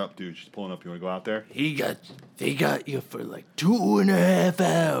 She's pulling up, dude. She's pulling up. You want to go out there? They got you for like 2.5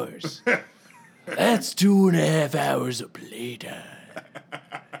 hours. That's 2.5 hours of playtime.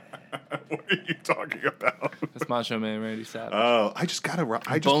 What are you talking about? It's Macho Man Randy Savage. Oh, I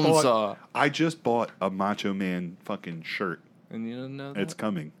just bought a Macho Man fucking shirt. And you didn't know that? It's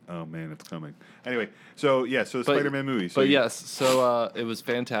coming. Oh man, it's coming. Anyway, so the Spider-Man movie. So it was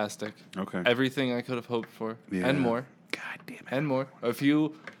fantastic. Okay. Everything I could have hoped for, and more. God damn it. And more. A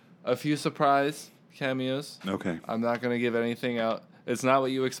few surprise cameos. Okay. I'm not gonna give anything out. It's not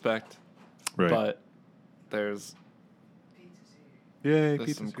what you expect. Right. But there's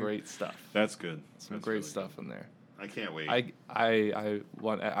some great stuff. That's good. Some great stuff in there. I can't wait. I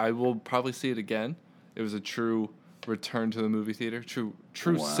will probably see it again. It was a true return to the movie theater. True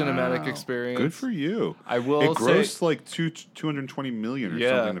cinematic experience. Good for you. I will It grossed like $220 million or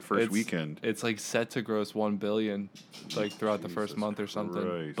something the first weekend. It's like set to gross $1 billion like throughout the first month or something.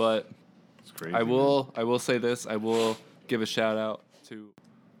 Christ. But it's crazy. I will say this. I will give a shout out to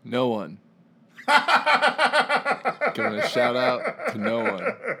no one. Giving a shout out to no one.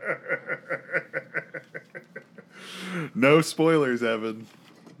 No spoilers, Evan.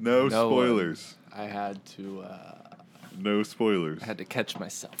 No spoilers. I had to. No spoilers. I had to catch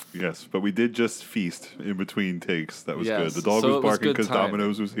myself. Yes, but we did just feast in between takes. That was good. The dog so was barking because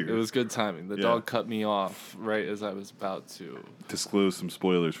Domino's was here. It was good timing. The dog cut me off right as I was about to disclose some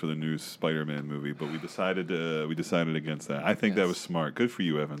spoilers for the new Spider-Man movie, but we decided against that. I think that was smart. Good for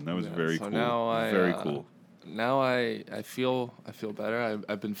you, Evan. That was very cool. Very cool. Now I feel better.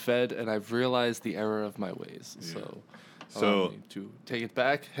 I've been fed, and I've realized the error of my ways. Yeah. So to take it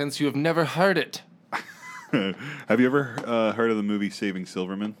back. Hence, you have never heard it. Have you ever heard of the movie Saving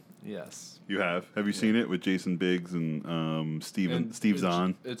Silverman? Yes. You have? Have you seen it with Jason Biggs and Steve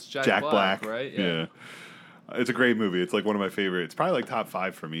Zahn? It's Jack Black, right? Yeah. It's a great movie. It's like one of my favorite. It's probably like top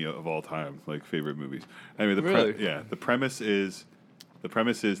 5 for me of all time, like favorite movies. Anyway, the premise is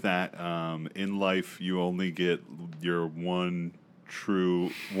that in life you only get your one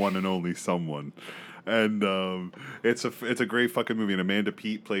true one and only someone. And it's a great fucking movie. And Amanda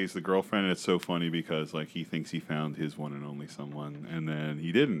Peet plays the girlfriend, and it's so funny because like he thinks he found his one and only someone, and then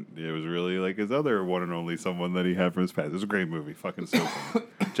he didn't. It was really like his other one and only someone that he had from his past. It was a great movie, fucking so funny.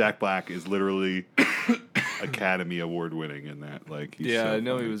 Jack Black is literally Academy Award winning in that. Like, he's so I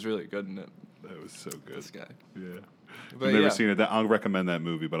know funny. He was really good in it. That was so good. This guy. Yeah. But I've never seen it. I'll recommend that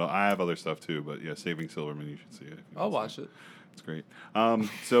movie, but I have other stuff too. But yeah, Saving Silverman, you should see it. I'll watch it. It's great.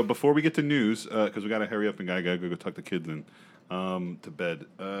 So before we get to news, because we got to hurry up and gotta go tuck the kids in to bed.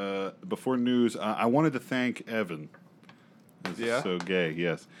 Before news, I wanted to thank Evan. This is so gay,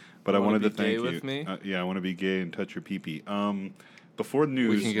 yes. But I wanted to thank you. With me? I want to be gay and touch your pee-pee. Before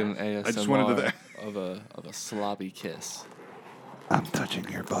news, we can get an ASMR I just wanted to of a sloppy kiss. I'm touching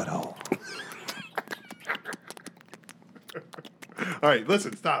your butthole. All right,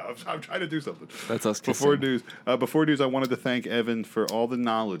 listen, stop. I'm trying to do something. That's us kissing. Before news, I wanted to thank Evan for all the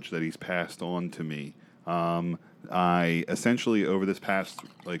knowledge that he's passed on to me. I essentially, over this past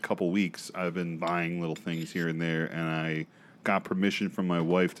couple weeks, I've been buying little things here and there, and I got permission from my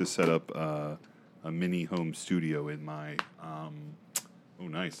wife to set up a mini home studio in my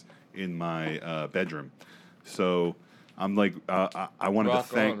bedroom. So I'm like, I wanted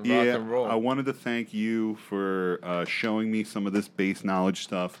to thank you for showing me some of this base knowledge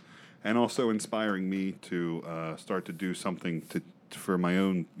stuff, and also inspiring me to start to do something for my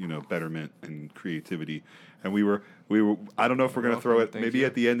own, betterment and creativity. And we were. I don't know if we're gonna throw it. Maybe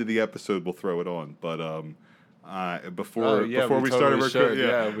at the end of the episode we'll throw it on. But before we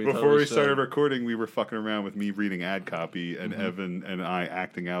started recording, we were fucking around with me reading ad copy and Evan and I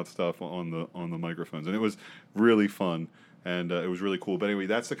acting out stuff on the microphones, and it was really fun. And it was really cool. But anyway,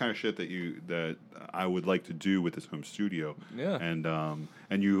 that's the kind of shit that I would like to do with this home studio. Yeah.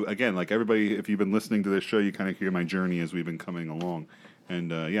 And you, again, like everybody, if you've been listening to this show, you kind of hear my journey as we've been coming along.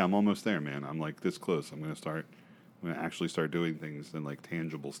 And I'm almost there, man. I'm like this close. I'm gonna actually start doing things and like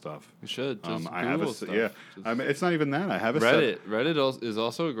tangible stuff. You should. Just I have stuff. Yeah. I mean, it's not even that. I have a Reddit is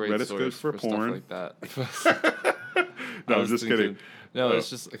also a great Reddit's source good for porn. Stuff like that. No, I'm just kidding. No, it's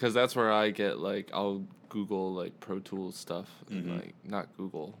just because that's where I get I'll Google Pro Tools stuff and not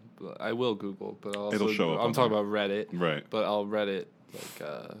Google, but I will Google, but I'll also it'll show up. I'm talking about Reddit, right? But I'll Reddit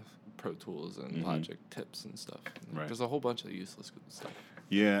Pro Tools and Logic tips and stuff. Right. There's a whole bunch of useless stuff.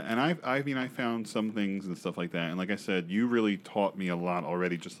 Yeah, and I found some things and stuff like that, and like I said, you really taught me a lot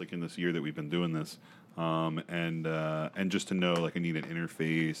already, just like in this year that we've been doing this. And just to know, I need an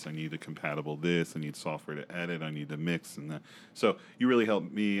interface, I need a compatible this, I need software to edit, I need to mix and that. So you really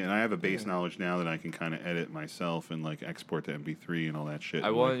helped me, and I have a base knowledge now that I can kind of edit myself and export to MP3 and all that shit.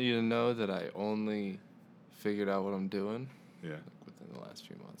 I want you to know that I only figured out what I'm doing. Yeah. Within the last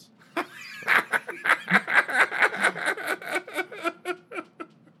few months.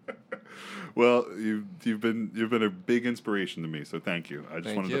 Well, you've been a big inspiration to me, so thank you. I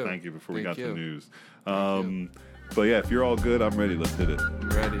just wanted to thank you before we got to the news. But yeah, if you're all good, I'm ready. Let's hit it. I'm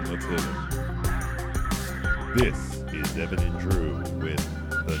ready. Let's hit it. This is Evan and Drew with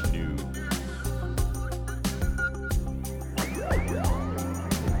the news.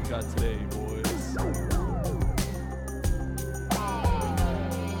 What we got today, boys?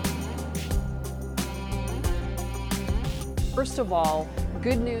 First of all,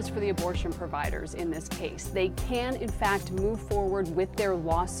 good news for the abortion providers in this case. They can, in fact, move forward with their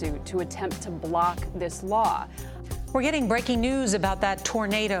lawsuit to attempt to block this law. We're getting breaking news about that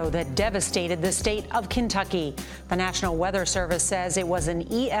tornado that devastated the state of Kentucky. The National Weather Service says it was an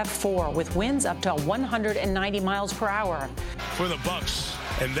EF4 with winds up to 190 miles per hour. For the Bucks,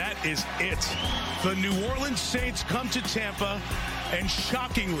 and that is it. The New Orleans Saints come to Tampa and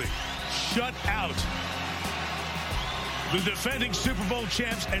shockingly shut out the defending Super Bowl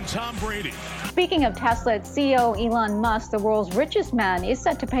champs and Tom Brady. Speaking of Tesla, its CEO Elon Musk, the world's richest man, is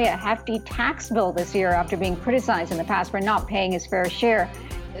set to pay a hefty tax bill this year after being criticized in the past for not paying his fair share.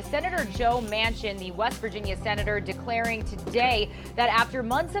 Senator Joe Manchin, the West Virginia senator, declaring today that after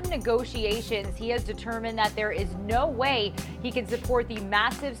months of negotiations, he has determined that there is no way he can support the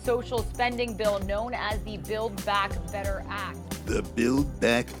massive social spending bill known as the Build Back Better Act. The Build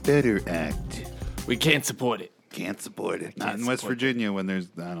Back Better Act. We can't support it. Can't support it. Not in West Virginia when there's,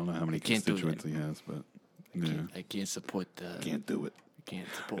 I don't know how many constituents he has, but yeah. I can't support the. Can't do it. I can't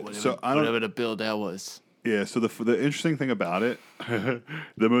support whatever, so whatever the bill that was. Yeah, so the interesting thing about it,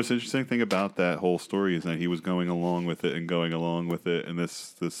 the most interesting thing about that whole story is that he was going along with it, and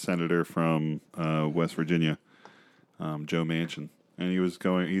this senator from West Virginia, Joe Manchin, and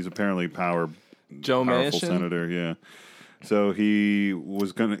he's apparently powerful Manchin? senator, yeah. So he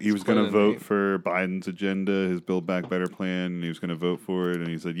was gonna vote for Biden's agenda, his Build Back Better plan, and he was gonna vote for it. And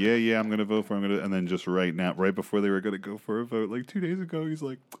he said, "Yeah, I'm gonna vote for it." And then just right before they were gonna go for a vote, like 2 days ago, he's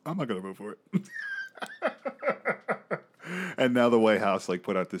like, "I'm not gonna vote for it." And now the White House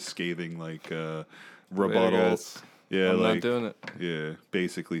put out this scathing rebuttal. Yeah, I'm not doing it. Yeah,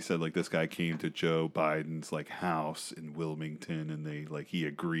 basically said this guy came to Joe Biden's house in Wilmington, and he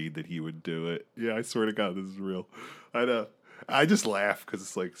agreed that he would do it. Yeah, I swear to God, this is real. I know. I just laugh because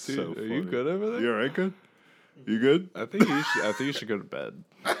it's Dude, so funny. Are you good over there? You all right? Good. You good? I think you should go to bed.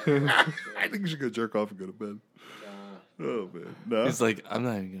 I think you should go jerk off and go to bed. Oh man, no. He's like, I'm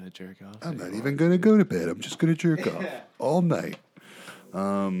not even gonna jerk off. I'm not even gonna go to bed. I'm just gonna jerk off all night.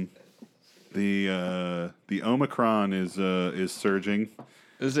 The Omicron is surging.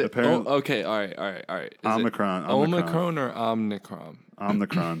 Is it? Okay. All right. Is Omicron. Omicron or Omnicron?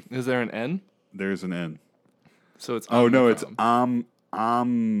 Omicron. Is there an N? There's an N. So it's. Oh Omicron. no, it's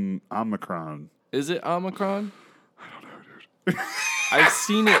Omicron. Is it Omicron? I don't know, dude. I've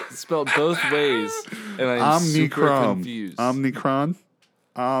seen it spelled both ways, and I'm super confused. Omicron.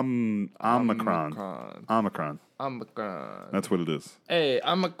 Omicron. Omicron. Omicron. That's what it is. Hey,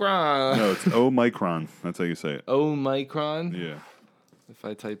 Omicron. No, it's Omicron. That's how you say it. Omicron? Yeah. If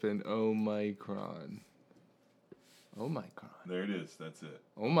I type in Omicron. Omicron. There it is. That's it.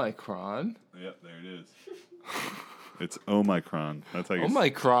 Omicron? Yep, there it is. It's Omicron. That's how you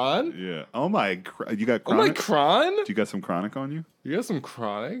Omicron? Yeah. Oh my, you got chronic? Omicron? Do you got some chronic on you? You got some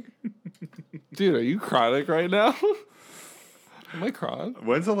chronic? Dude, are you chronic right now? Omicron?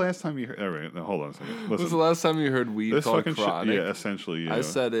 When's the last time you heard? All right, now hold on a second. Listen. When's the last time you heard weed called chronic? Yeah, essentially, yeah. I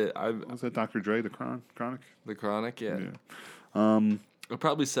said it. Was that Dr. Dre, the chronic? The chronic, yeah. I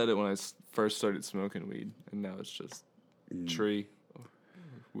probably said it when I first started smoking weed, and now it's just tree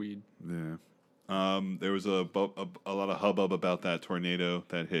weed. Yeah. There was a lot of hubbub about that tornado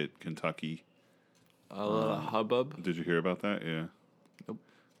that hit Kentucky. A lot of hubbub? Did you hear about that? Yeah.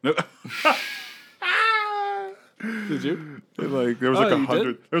 Nope. Did you? There was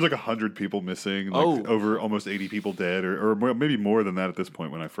 100. There was 100 people missing. Over almost 80 people dead, or maybe more than that at this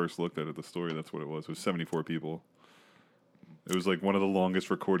point. When I first looked at the story, that's what it was. It was 74 people. It was one of the longest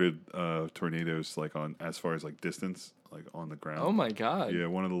recorded tornadoes, on as far as distance, on the ground. Oh my God! Yeah,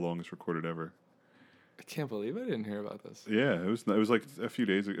 one of the longest recorded ever. I can't believe I didn't hear about this. Yeah, it was a few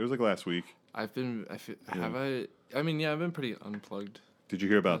days ago. It was last week. I've been pretty unplugged. Did you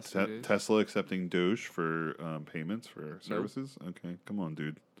hear about Tesla accepting Doge for payments for services? Nope. Okay, come on,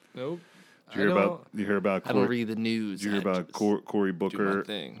 dude. Nope. Did you hear about? I don't read the news. Did you hear about Cory Booker?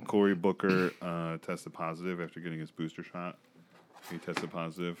 Cory Booker tested positive after getting his booster shot. He tested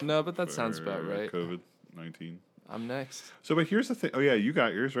positive. No, but that sounds about right. COVID-19. I'm next. So, but here's the thing. Oh yeah, you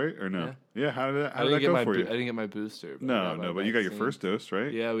got yours, right? Or no? Yeah. How did that go for you? I didn't get my booster. But you got your first dose,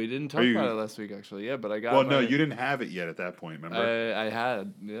 right? Yeah, we didn't talk about it last week, actually. Yeah, but I got. Well, no, you didn't have it yet at that point. Remember? I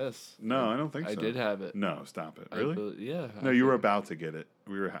had. Yes. No, I don't think so. I did have it. No, stop it. Really? Yeah. No, you were about to get it.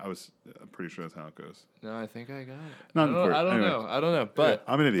 I'm pretty sure that's how it goes. No, I think I got it. Not important. I don't know. But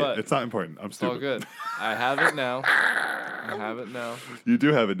I'm an idiot. It's not important. I'm stupid. All good. I have it now. You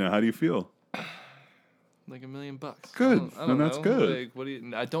do have it now. How do you feel? Like $1 million. Good. I don't that's know. good. Like, what do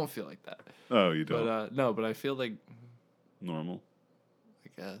you? I don't feel like that. Oh, you don't. But no, but I feel like normal.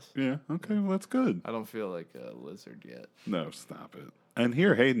 I guess. Yeah. Okay. Well, that's good. I don't feel like a lizard yet. No, stop it. And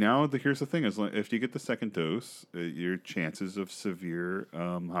here's the thing: is if you get the second dose, your chances of severe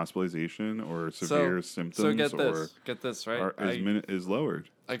hospitalization or severe symptoms get this right is lowered.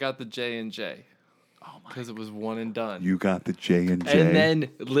 I got the J&J. Oh my! Because it was one and done. You got the J&J, and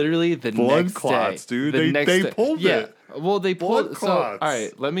then literally the blood next clots, day, dude. They pulled it. Yeah. Well, they blood pulled. clots. So, all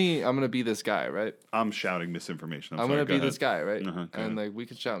right, I'm gonna be this guy, right? I'm shouting misinformation. I'm gonna be this guy, right? Uh-huh, and like we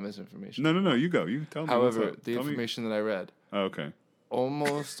could shout misinformation. No. You go. You tell me. However, the information that I read. Oh, okay.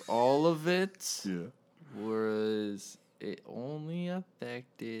 Almost all of it. Was it only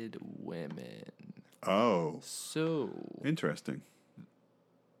affected women? Oh. So interesting.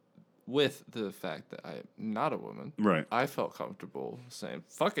 With the fact that I am not a woman, right? I felt comfortable saying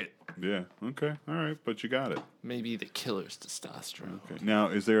 "fuck it." Yeah. Okay. All right. But you got it. Maybe the killer's testosterone. Okay. Now,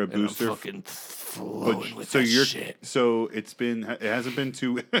 is there a booster? I'm fucking flowing with that shit. So it hasn't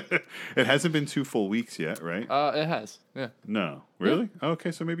been 2 full weeks yet, right? It has. Yeah. No. Really? Yeah.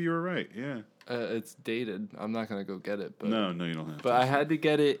 Okay. So maybe you were right. Yeah. It's dated. I'm not gonna go get it. But no, you don't have. But I had to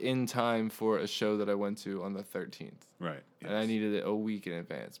get it in time for a show that I went to on the 13th. Right. Yes. And I needed it a week in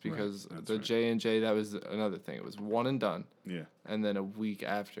advance because the J&J, that was another thing. It was one and done. Yeah. And then a week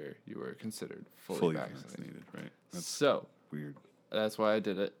after, you were considered fully vaccinated. Right. That's so weird. That's why I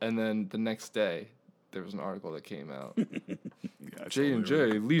did it. And then the next day, there was an article that came out.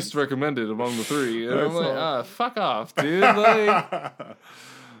 J&J, least recommended among the 3. And I'm like, fuck off, dude. Like,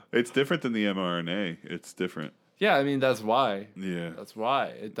 it's different than the mRNA. It's different. Yeah, I mean, that's why. Yeah. That's why.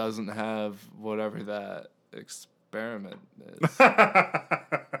 It doesn't have whatever that experiment is.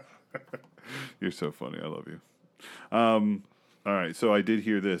 You're so funny. I love you. All right. So I did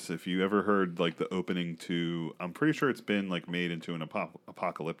hear this. If you ever heard like the opening to, I'm pretty sure it's been like made into an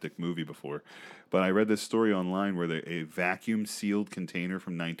apocalyptic movie before, but I read this story online where a vacuum sealed container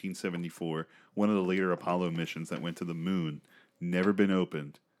from 1974, one of the later Apollo missions that went to the moon, never been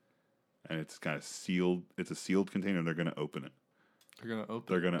opened. And it's kind of sealed. It's a sealed container. And they're going to open it.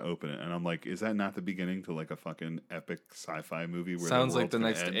 They're going to open it. And I'm like, is that not the beginning to like a fucking epic sci-fi movie? Where sounds like the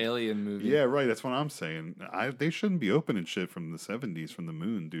next Alien movie. Yeah, right. That's what I'm saying. They shouldn't be opening shit from the 70s from the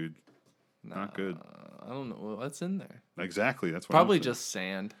moon, dude. Not good. I don't know what's in there. Exactly. That's what probably just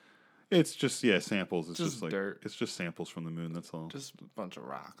sand. It's just samples. It's just like dirt. It's just samples from the moon. That's all. Just a bunch of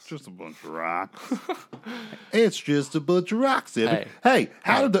rocks. Just a bunch of rocks. It's just a bunch of rocks. Hey,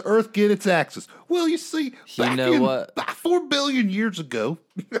 how did the Earth get its axis? Well, you see, about 4 billion years ago.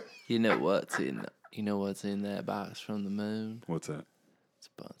 You know what's in that box from the moon? What's that? It's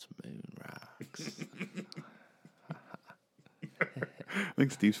a bunch of moon rocks. I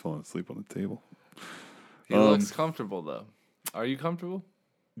think Steve's falling asleep on the table. He looks comfortable though. Are you comfortable?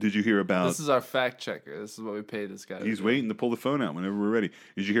 Did you hear about... This is our fact checker. This is what we pay this guy. He's waiting to pull the phone out whenever we're ready.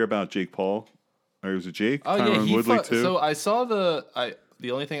 Did you hear about Jake Paul? Or was it Jake? Oh, Tyron Woodley too? So I saw the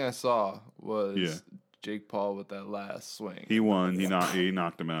only thing I saw was Jake Paul with that last swing. He won. He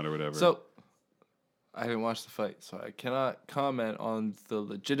knocked him out or whatever. So I didn't watch the fight, so I cannot comment on the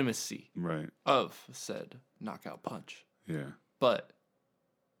legitimacy of said knockout punch. Yeah. But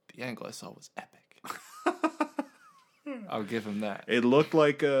the angle I saw was epic. I'll give him that. It looked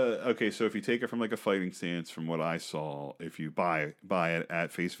like okay, so if you take it from like a fighting stance, from what I saw, if you buy it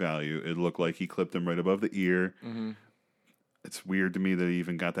at face value, it looked like he clipped him right above the ear. Mm-hmm. It's weird to me that he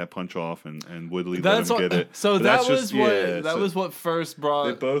even got that punch off and Woodley let him get it. So that was what first brought.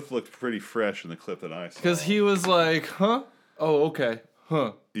 They both looked pretty fresh in the clip that I saw. Because he was like, "Huh? Oh, okay."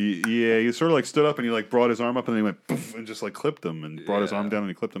 Huh. Yeah, he sort of like stood up and he like brought his arm up and then he went poof and just like clipped him and brought his arm down and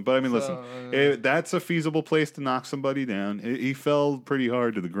he clipped him. But I mean, listen, that's a feasible place to knock somebody down. He fell pretty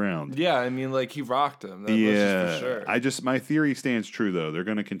hard to the ground. Yeah, I mean, like he rocked him. That was for sure. My theory stands true though. They're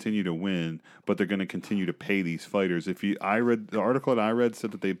going to continue to win, but they're going to continue to pay these fighters. I read the article that I read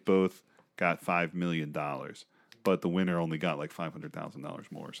said that they both got $5 million. But the winner only got like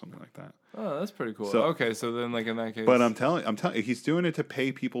 $500,000 more or something like that. Oh, that's pretty cool. So then like in that case, but I'm telling, he's doing it to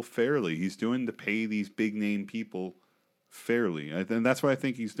pay people fairly. He's doing to pay these big name people fairly, and that's what I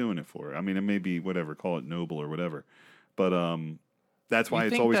think he's doing it for. I mean, it may be whatever, call it noble or whatever, but that's why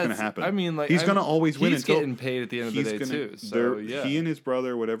it's always going to happen. I mean, like he's going to always win. He's getting paid at the end of the day too. So yeah, he and his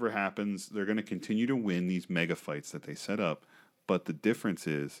brother, whatever happens, they're going to continue to win these mega fights that they set up. But the difference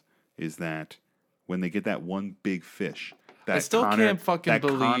is that when they get that one big fish, that I still can't fucking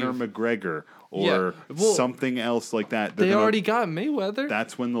believe Conor McGregor or something else like that. They already got Mayweather.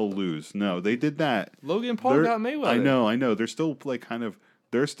 That's when they'll lose. No, they did that. Logan Paul got Mayweather. I know. They're still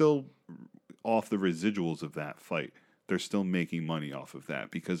they're still off the residuals of that fight. They're still making money off of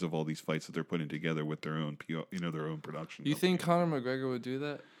that because of all these fights that they're putting together with their own, their own production. You think Conor McGregor would do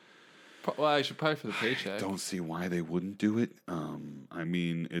that? Well, I should probably for the paycheck. I don't see why they wouldn't do it. I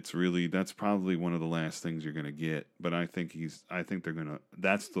mean, that's probably one of the last things you're gonna get. But I think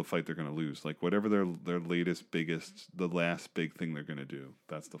that's the fight they're gonna lose. Like whatever their latest, biggest, the last big thing they're gonna do,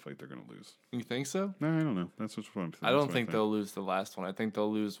 that's the fight they're gonna lose. You think so? No, I don't know. That's what I'm saying. I don't think they'll lose the last one. I think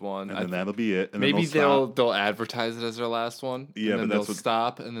they'll lose one, and then that'll be it. And maybe they'll advertise it as their last one. Yeah, and then but they'll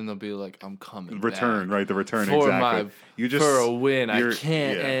stop, and then they'll be like, "I'm coming." Return, back right? The return, for exactly. for a win. I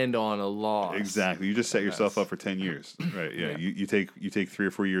can't end on a loss. Exactly. You just set yourself up for 10 years, right? Yeah. You take 3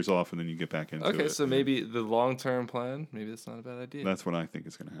 or 4 years off, and then you get back into it. Okay, so maybe the long-term plan. Maybe that's not a bad idea. That's what I think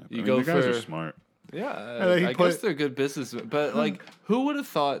is going to happen. You go the guys are smart. Yeah, I guess they're good businessmen. But like, who would have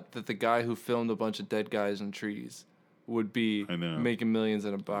thought that the guy who filmed a bunch of dead guys in trees would be making millions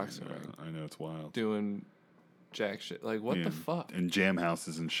in a boxing ring? I know, it's wild. Doing jack shit. Like, what the fuck? And jam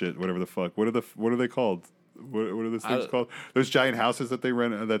houses and shit. Whatever the fuck. What are they called? What are those things called? Those giant houses that they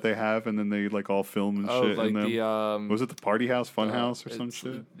rent, that they have, and then they like all film and shit. Like in them. Was it the party house, fun house, or some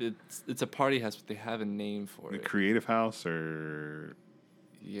shit? It's a party house, but they have a name for it. The creative house, or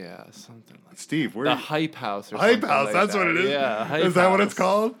something like Steve. The hype house. Or hype house. Like that's that. what it is. Yeah, hype is that house. what it's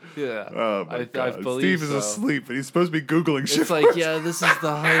called? Yeah. Oh my god. I believe Steve is asleep, and he's supposed to be googling shit. It's like, this is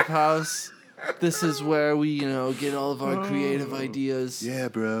the hype house. This is where we, get all of our creative ideas. Yeah,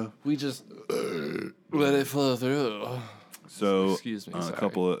 bro. We just let it flow through. So, excuse me. A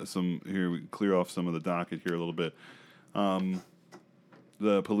couple of here. We clear off some of the docket here a little bit.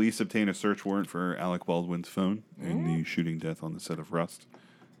 The police obtained a search warrant for Alec Baldwin's phone in the shooting death on the set of Rust.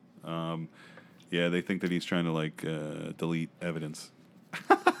 They think that he's trying to delete evidence.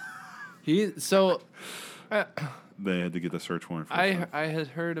 They had to get the search warrant for his phone. I had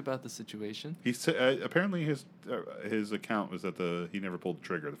heard about the situation. He said apparently his account was that he never pulled the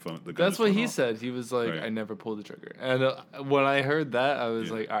trigger. That's what he said. He was like, right. I never pulled the trigger. And when I heard that, I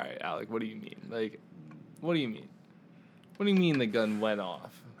was like, all right, Alec, what do you mean? Like, what do you mean? What do you mean the gun went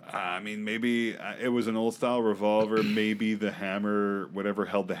off? I mean, maybe it was an old style revolver. Maybe the hammer, whatever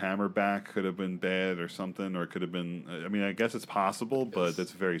held the hammer back, could have been bad or something, or it could have been. I mean, I guess it's possible, but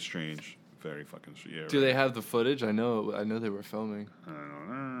that's very strange. Very fucking strange. Do they have the footage? I know they were filming. I don't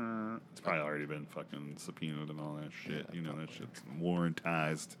know. It's probably already been fucking subpoenaed and all that shit. That shit's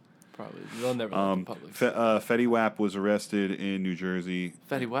warrantized. Probably. They'll never let the public. Fetty Wap was arrested in New Jersey.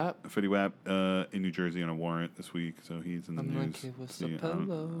 Fetty Wap in New Jersey on a warrant this week, so he's in the news. I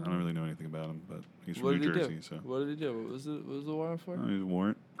don't really know anything about him, but he's from New Jersey. So what did he do? What was the warrant for? He was a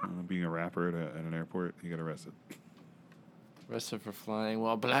warrant. Being a rapper at an airport, he got arrested. Arrested for flying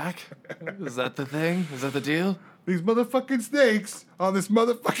while black? Is that the thing? Is that the deal? These motherfucking snakes on this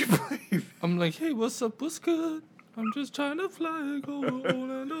motherfucking plane. I'm like, hey, what's up? What's good? I'm just trying to fly, go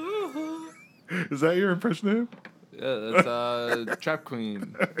on and Is that your impression of him? Yeah, that's Trap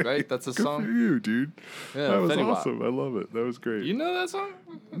Queen, right? That's a song. Good for you, dude. Yeah, that was Fetty awesome. Wap. I love it. That was great. You know that song?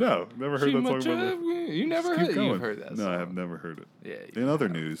 No, never heard that song. You never heard it? You've heard that song. No, I have never heard it. Yeah. In other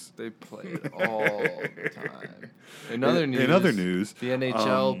news. They play it all the time. In other news, the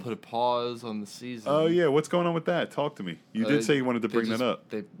NHL put a pause on the season. Oh, yeah. What's going on with that? Talk to me. You did say you wanted to bring that up.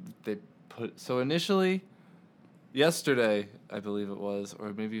 They put... So initially... Yesterday, I believe it was,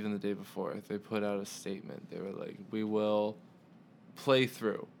 or maybe even the day before, they put out a statement. They were like, we will play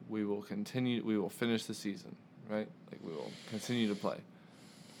through. We will continue. We will finish the season, right? Like, we will continue to play.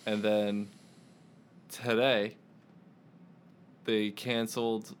 And then today, they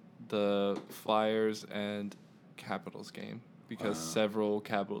canceled the Flyers and Capitals game because several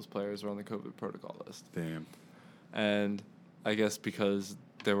Capitals players were on the COVID protocol list. Damn. And I guess because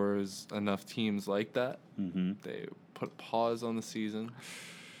there was enough teams like that, they put a pause on the season.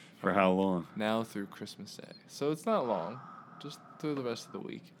 For how long? Now through Christmas Day. So it's not long, just through the rest of the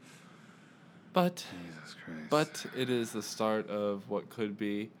week. But Jesus Christ. But it is the start of what could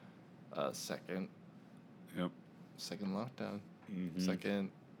be a second lockdown.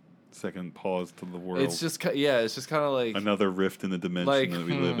 Second pause to the world. It's just kind of like another rift in the dimension that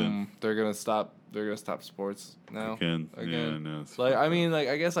we live in. They're gonna stop they're gonna stop sports now. Again. Yeah, no, like, I mean, like,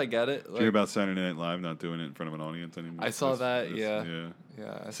 I guess I get it. Did you hear about Saturday Night Live not doing it in front of an audience anymore? I saw that. Yeah.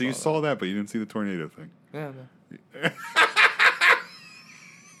 So you saw that, but you didn't see the tornado thing. Yeah. No.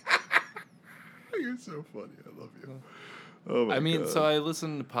 You're so funny. I love you. Oh my I mean, God. so I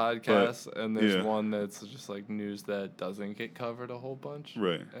listen to podcasts, and there's one that's just like news that doesn't get covered a whole bunch.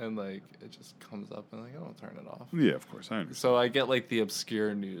 Right. And like it just comes up, and like I don't turn it off. Yeah, of course, I understand. So I get like the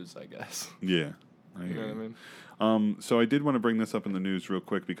obscure news, I guess. Yeah. You know what I mean? So I did want to bring this up in the news real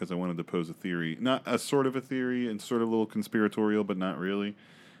quick because I wanted to pose a theory, not a sort of a theory and sort of a little conspiratorial, but not really.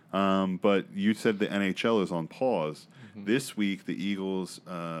 But you said the NHL is on pause. Mm-hmm. This week, the Eagles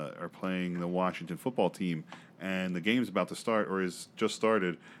are playing the Washington football team, and the game's about to start or is just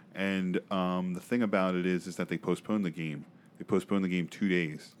started. And the thing about it is that they postponed the game. They postponed the game 2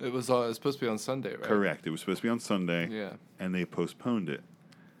 days. It was supposed to be on Sunday, right? Correct. It was supposed to be on Sunday. Yeah. And they postponed it.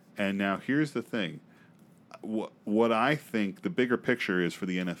 And now here's the thing. What I think the bigger picture is for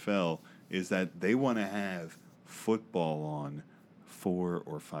the NFL is that they want to have football on 4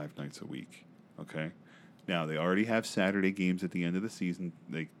 or 5 nights a week. Okay? Now, they already have Saturday games at the end of the season.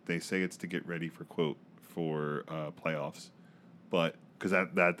 They say it's to get ready for playoffs. But because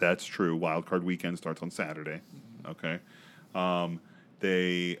that's true. Wild Card weekend starts on Saturday. Okay?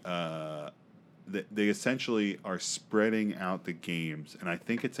 They essentially are spreading out the games, and I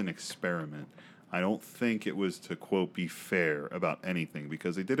think it's an experiment. I don't think it was to, quote, be fair about anything,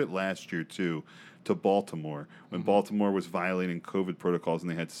 because they did it last year, too, to Baltimore. When Baltimore was violating COVID protocols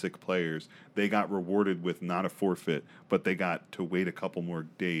and they had sick players, they got rewarded with not a forfeit, but they got to wait a couple more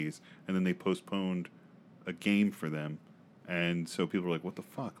days, and then they postponed a game for them. And so people are like, what the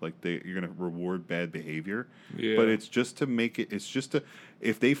fuck? Like, you're going to reward bad behavior? Yeah. But it's just to make it,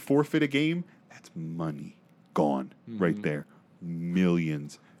 if they forfeit a game, that's money gone right there.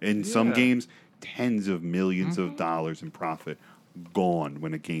 Millions. In some games, tens of millions of dollars in profit gone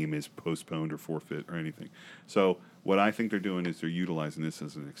when a game is postponed or forfeit or anything. So what I think they're doing is they're utilizing this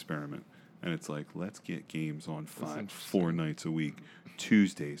as an experiment. And it's like, let's get games on 4 nights a week.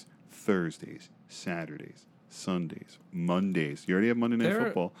 Tuesdays, Thursdays, Saturdays, Sundays, Mondays. You already have Monday Night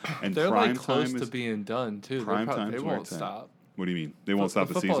Football. And they're prime like close time to being done, too. They won't stop. What do you mean? They won't stop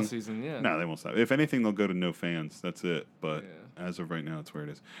the football season? Yeah. No, they won't stop. If anything, they'll go to no fans. That's it. But as of right now, that's where it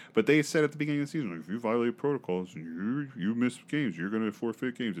is. But they said at the beginning of the season, like, if you violate protocols and you miss games, you're going to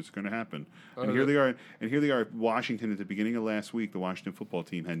forfeit games. It's going to happen. And here they are. And here they are. Washington, at the beginning of last week, the Washington football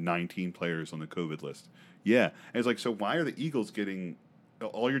team had 19 players on the COVID list. Yeah. And it's like, so why are the Eagles getting...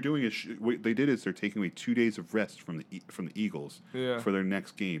 All you're doing is what they did is they're taking away 2 days of rest from the Eagles for their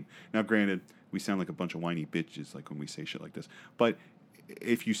next game. Now, granted, we sound like a bunch of whiny bitches like when we say shit like this, but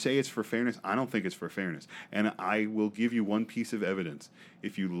if you say it's for fairness, I don't think it's for fairness. And I will give you one piece of evidence.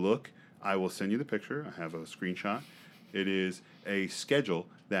 If you look, I will send you the picture. I have a screenshot. It is a schedule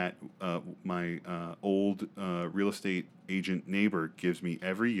that my old real estate agent neighbor gives me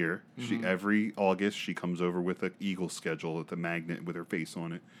every year. Every August she comes over with an Eagles schedule with a magnet with her face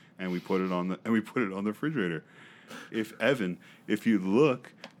on it, and we put it on the refrigerator. If you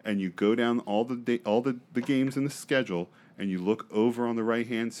look and you go down all the games in the schedule and you look over on the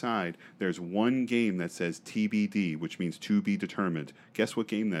right-hand side, there's one game that says TBD, which means to be determined. Guess what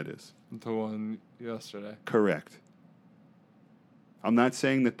game that is? The one yesterday. Correct. I'm not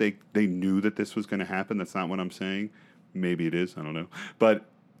saying that they knew that this was going to happen. That's not what I'm saying. Maybe it is. I don't know. But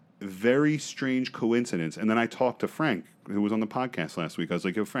very strange coincidence. And then I talked to Frank, who was on the podcast last week. I was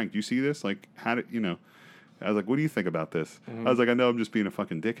like, yo, Frank, do you see this? Like, how did, I was like, what do you think about this? I was like, I know I'm just being a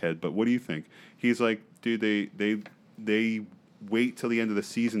fucking dickhead, but what do you think? He's like, dude, they wait till the end of the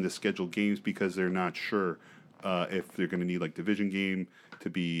season to schedule games because they're not sure if they're going to need, like, division game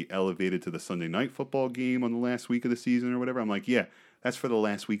to be elevated to the Sunday night football game on the last week of the season or whatever. I'm like, yeah, that's for the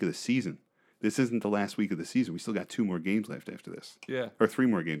last week of the season. This isn't the last week of the season. We still got 2 more games left after this. Yeah. Or 3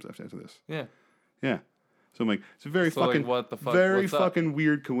 more games left after this. Yeah. Yeah. So I'm like, it's a very fucking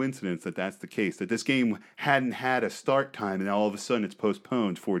weird coincidence that that's the case. That this game hadn't had a start time and now all of a sudden it's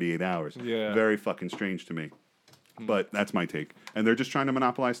postponed 48 hours. Yeah. Very fucking strange to me. But that's my take. And they're just trying to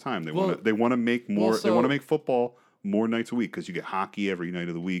monopolize time. They want to make more. They want to make football more nights a week because you get hockey every night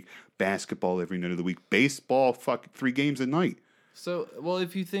of the week, basketball every night of the week, baseball 3 games a night. So, well,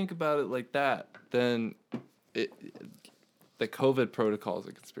 if you think about it like that, then the COVID protocol is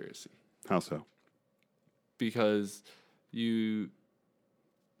a conspiracy. How so? Because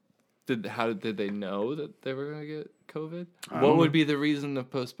how did they know that they were going to get COVID? What would be the reason of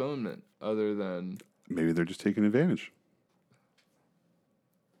postponement other than... Maybe they're just taking advantage.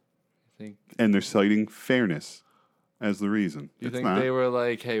 I think... And they're citing fairness. as the reason. You think they were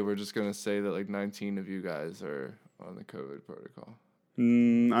like, hey, we're just going to say that like 19 of you guys are on the COVID protocol? I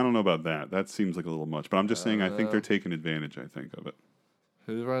don't know about that. That seems like a little much. But I'm just saying I think they're taking advantage, I think, of it.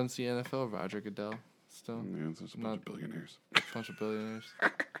 Who runs the NFL? Roger Goodell still? Yeah, it's just a bunch of billionaires. Bunch of billionaires.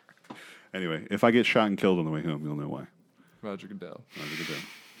 Anyway, if I get shot and killed on the way home, you'll know why. Roger Goodell. Roger Goodell.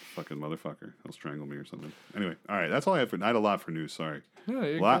 Fucking motherfucker. He'll strangle me or something. Anyway, all right. That's all I had I had a lot for news. Sorry. Yeah,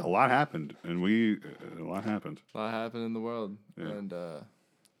 a lot happened. And a lot happened. A lot happened in the world. Yeah. And a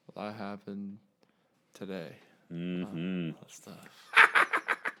lot happened today. Mm-hmm. A lot of stuff.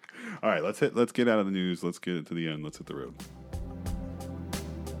 All right. Let's get out of the news. Let's get it to the end. Let's hit the road.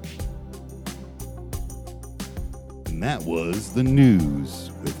 And that was the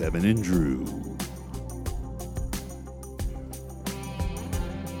news with Evan and Drew.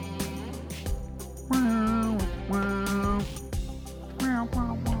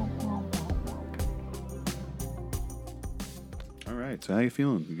 All right, so how you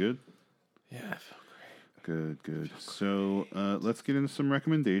feeling? You good? Yeah, I feel great. Good. So let's get into some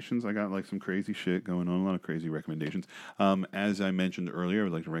recommendations. I got like some crazy shit going on, a lot of crazy recommendations. As I mentioned earlier, I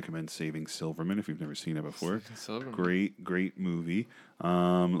would like to recommend Saving Silverman if you've never seen it before. Great movie.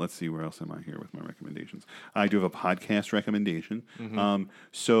 Let's see, where else am I here with my recommendations? I do have a podcast recommendation. Mm-hmm.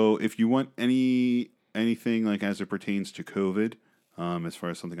 So if you want anything like as it pertains to COVID, as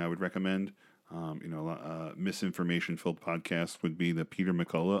far as something I would recommend, misinformation-filled podcast would be the Peter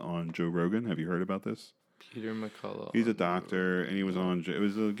McCullough on Joe Rogan. Have you heard about this? Peter McCullough. He's a doctor, and he was on. It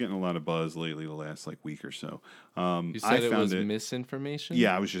was getting a lot of buzz lately, the last week or so. You said it was misinformation.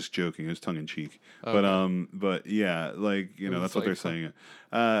 Yeah, I was just joking. It was tongue in cheek. Okay. But yeah, that's what they're saying.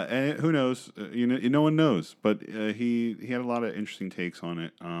 And who knows? No one knows. But he had a lot of interesting takes on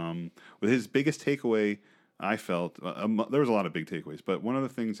it. With his biggest takeaway, I felt there was a lot of big takeaways, but one of the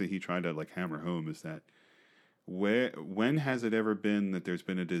things that he tried to hammer home is that when has it ever been that there's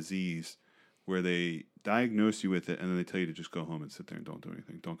been a disease where they diagnose you with it and then they tell you to just go home and sit there and don't do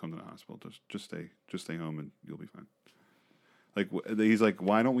anything, don't come to the hospital, just stay home and you'll be fine. He's like,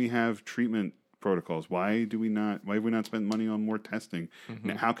 why don't we have treatment protocols? Why have we not spent money on more testing? Mm-hmm.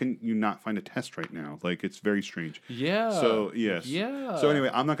 Now, how can you not find a test right now? It's very strange. Yeah. So yes. Yeah. So anyway,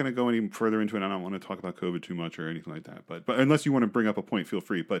 I'm not going to go any further into it. I don't want to talk about COVID too much or anything like that. But unless you want to bring up a point, feel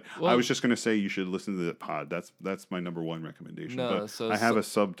free. But I was just going to say you should listen to the pod. That's my number one recommendation. No, but I have a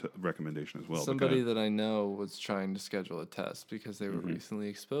sub recommendation as well. Somebody that I know was trying to schedule a test because they were recently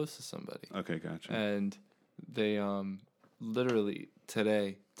exposed to somebody. Okay, gotcha. And they literally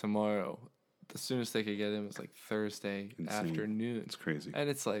tomorrow. The soonest they could get in was Thursday afternoon. It's crazy. And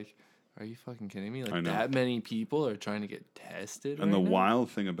it's like, are you fucking kidding me? That many people are trying to get tested. And the wild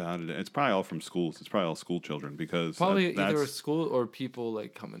thing about it's probably all from schools. It's probably all school children because probably either a school or people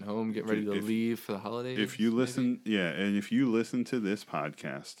coming home, getting ready to leave for the holidays. If you listen, and if you listen to this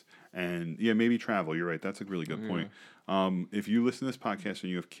podcast and maybe travel, you're right. That's a really good point. If you listen to this podcast and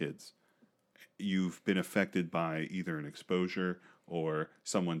you have kids, you've been affected by either an exposure or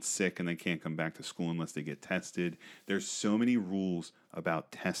someone's sick and they can't come back to school unless they get tested. There's so many rules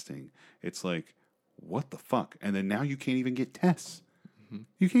about testing. It's like, what the fuck? And then now you can't even get tests. Mm-hmm.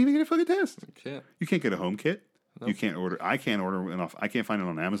 You can't even get a fucking test. You can't get a home kit. Nope. You can't order. I can't order enough. I can't find it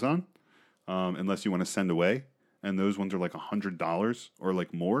on Amazon unless you want to send away. And those ones are $100 or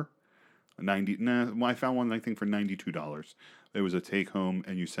more. I found one I think for $92. It was a take home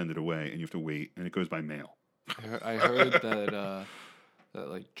and you send it away and you have to wait and it goes by mail. I heard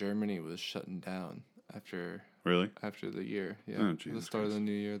that Germany was shutting down after the year. Yeah, oh, the start of the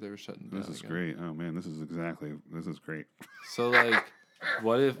new year they were shutting down. This is great. Oh man, this is great. So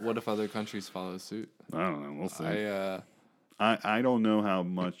what if other countries follow suit? I don't know. We'll see. I don't know how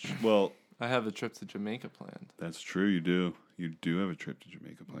much. Well, I have a trip to Jamaica planned. That's true. You do. You do have a trip to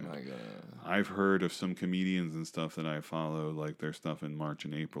Jamaica planned. Oh my God. I've heard of some comedians and stuff that I follow, their stuff in March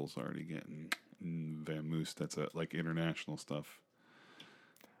and April's already getting vamoosed. That's international stuff.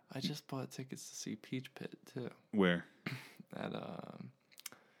 I just bought tickets to see Peach Pit too. Where? At I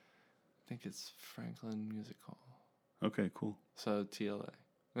think it's Franklin Music Hall. Okay, cool. So TLA.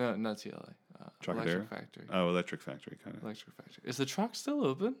 No, not TLA. Electric Factory. Oh, Electric Factory, kind of. Electric Factory. Is the truck still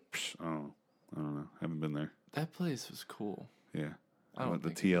open? I don't know. Haven't been there. That place was cool. Yeah.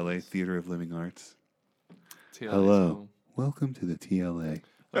 The TLA, Theater of Living Arts. TLA. Hello. Cool. Welcome to the TLA.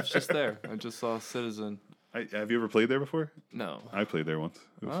 I was just there. I just saw Citizen. Have you ever played there before? No. I played there once.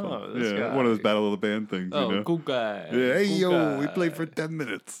 It was fun. This guy. One of those Battle of the Band things. Oh, cool guy. Yeah, hey, cool guy. we played for 10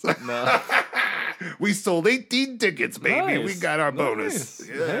 minutes. No. We sold 18 tickets, baby. Nice. We got our bonus.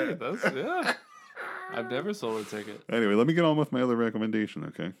 Yeah. Hey, I've never sold a ticket. Anyway, let me get on with my other recommendation,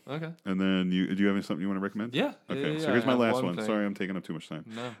 okay? Okay. And then do you have something you want to recommend? Yeah. Okay, yeah, so here's my last one. thing. Sorry, I'm taking up too much time.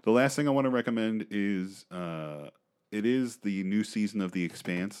 No. The last thing I want to recommend is it is the new season of The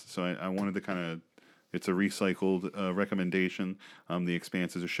Expanse. So I wanted to kind of, it's a recycled recommendation. The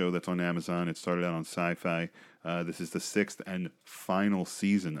Expanse is a show that's on Amazon. It started out on Sci-Fi. This is the 6th and final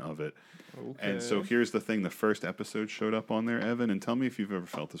season of it. Okay. And so here's the thing. The first episode showed up on there, Evan, and tell me if you've ever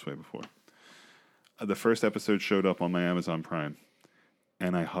felt this way before. The first episode showed up on my Amazon Prime,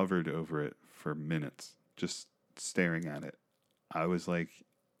 and I hovered over it for minutes, just staring at it. I was like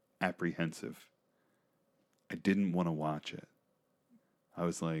apprehensive. I didn't want to watch it. I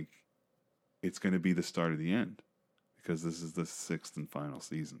was like, it's going to be the start of the end because this is the 6th and final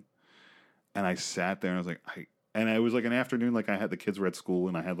season. And I sat there and I was like, and it was like an afternoon, like the kids were at school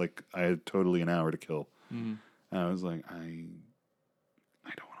and I had totally an hour to kill. Mm-hmm. And I was like, I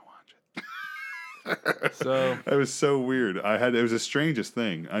don't want to watch it. So it was so weird. It was the strangest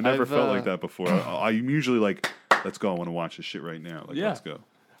thing. I never felt like that before. I'm usually like, let's go. I want to watch this shit right now. Like, let's go.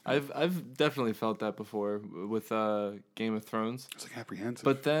 I've definitely felt that before with Game of Thrones. It's like apprehensive.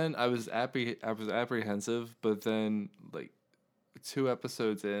 But then I was apprehensive. But then 2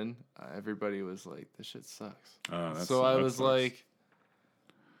 episodes in, everybody was like, "This shit sucks." So I was like,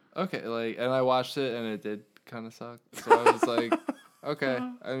 "Okay," and I watched it and it did kind of suck. So I was like, "Okay,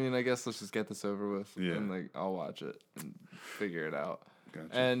 I mean, I guess let's just get this over with." Yeah. And I'll watch it and figure it out. Gotcha.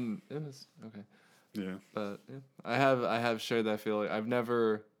 And it was okay. Yeah. But yeah, I have shared that feeling. I've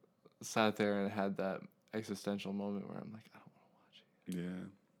never sat there and had that existential moment where I'm like, I don't want to watch it. Yeah.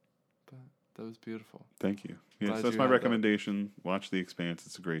 But that was beautiful. Thank you. Yeah, so that's my recommendation. Watch The Expanse.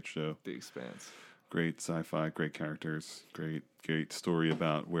 It's a great show. The Expanse. Great sci-fi, great characters, great story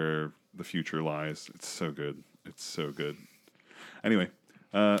about where the future lies. It's so good. It's so good. Anyway,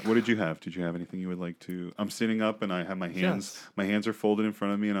 what did you have? Did you have anything you would like to? I'm sitting up and I have my hands. Yes. My hands are folded in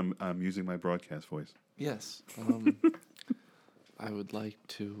front of me, and I'm using my broadcast voice. Yes. I would like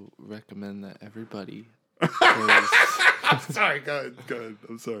to recommend that everybody. Sorry, go ahead.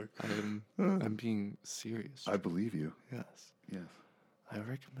 I'm sorry. I'm being serious. I believe you. Yes. Yes. I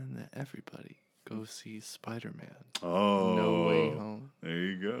recommend that everybody go see Spider-Man. Oh. No Way Home. There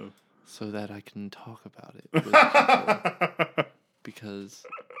you go. So that I can talk about it with people. Because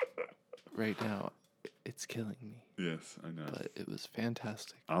right now, it's killing me. Yes, I know. But it was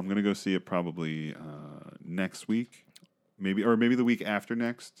fantastic. I'm going to go see it probably next week. Maybe the week after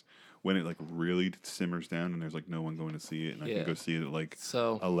next, when it really simmers down and there's no one going to see it, and I can go see it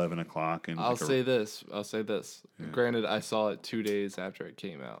at 11 o'clock. And I'll say this. Yeah. Granted, I saw it 2 days after it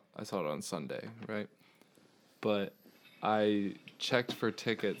came out. I saw it on Sunday, right? But I checked for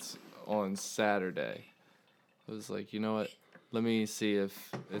tickets on Saturday. I was like, you know what? Let me see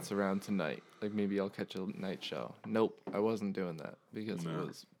if it's around tonight. Maybe I'll catch a night show. Nope, I wasn't doing that because it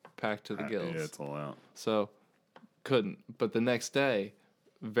was packed to the gills. Yeah, it's all out. So, couldn't. But the next day,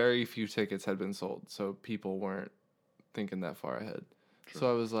 very few tickets had been sold, so people weren't thinking that far ahead. True. So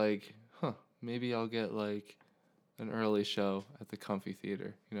I was like, maybe I'll get an early show at the Comfy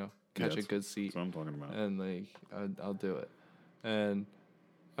Theater, catch a good seat. That's what I'm talking about. And I'll do it. And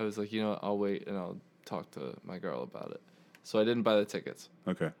I was like, I'll wait and I'll talk to my girl about it. So I didn't buy the tickets.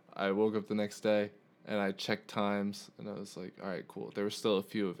 Okay. I woke up the next day and I checked times and I was like, all right, cool. There were still a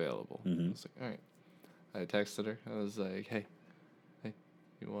few available. Mm-hmm. I was like, all right. I texted her. I was like, hey,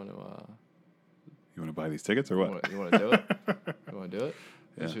 you want to buy these tickets or what? You want to do it? You want to do it?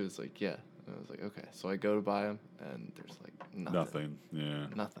 Yeah. And she was like, yeah. And I was like, okay. So I go to buy them and there's nothing. Yeah.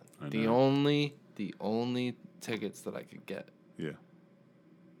 Nothing. I the only tickets that I could get. Yeah.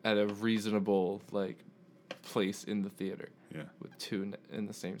 At a reasonable place in the theater. Yeah. With 2 in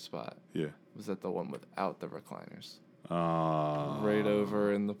the same spot. Yeah. Was at the one without the recliners. Right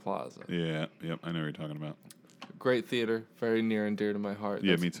over in the plaza. Yeah. Yep. I know what you're talking about. Great theater. Very near and dear to my heart.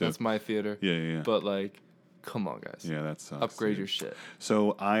 Yeah, me too. That's my theater. Yeah. But come on, guys. Yeah, that sucks. Upgrade your shit.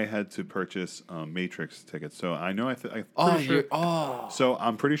 So I had to purchase Matrix tickets. So I know So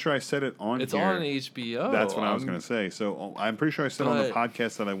I'm pretty sure I said it on. It's here. on HBO. That's what I was gonna say. So I'm pretty sure I said on the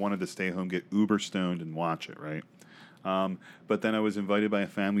podcast that I wanted to stay home, get uber stoned, and watch it. Right. But then I was invited by a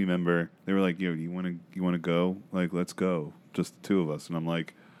family member. They were like, "Yo, you want to go? Let's go, just the 2 of us." And I'm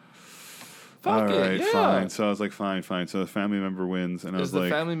like, "Fuck all right, yeah. fine." So I was like, "Fine." So the family member wins, and I was like, "Is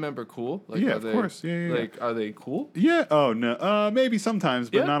the family member cool?" Yeah, of course. Yeah. Are they cool? Yeah. Oh no. Maybe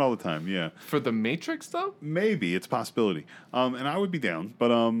sometimes, but not all the time. Yeah. For the Matrix, though. Maybe it's a possibility. And I would be down, but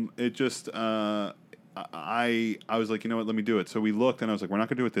it just I was like, you know what, let me do it. So we looked, and I was like, we're not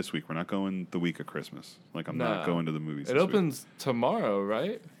going to do it this week. We're not going the week of Christmas. I'm not going to the movies. It opens tomorrow,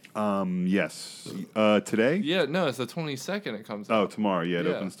 right? Yes. Today? Yeah, no, it's the 22nd. It comes out. Oh, tomorrow. Yeah, it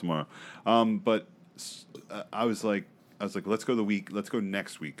opens tomorrow. But I was like, let's go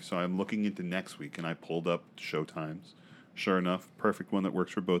next week. So I'm looking into next week, and I pulled up showtimes. Sure enough, perfect one that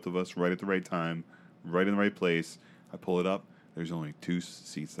works for both of us, right at the right time, right in the right place. I pull it up. There's only 2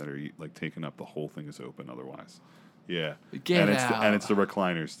 seats that are like taken up. The whole thing is open otherwise. Yeah. And it's the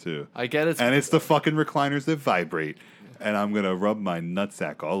recliners too. I get it. And it's the fucking recliners that vibrate. And I'm gonna rub my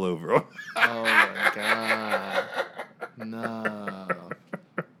nutsack all over them. Oh my god.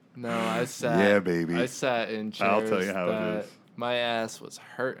 No, I sat. Yeah, baby. I sat in chairs. I'll tell you how it is. My ass was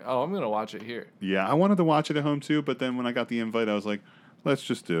hurt. Oh, I'm gonna watch it here. Yeah, I wanted to watch it at home too, but then when I got the invite, I was like, let's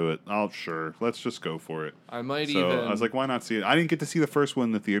just do it. Let's just go for it. I was like, why not see it? I didn't get to see the first one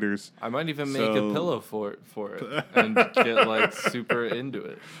in the theaters. I might even make a pillow for it and get like super into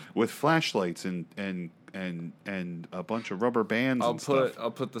it with flashlights and a bunch of rubber bands. I'll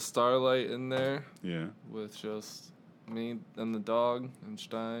put the starlight in there. Yeah. With just me and the dog and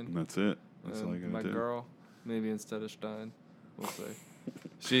Stein. And that's it. That's all you gotta do. My girl, maybe instead of Stein. We'll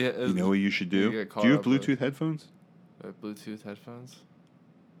see. You know what you should do? Do you have Bluetooth headphones? Bluetooth headphones?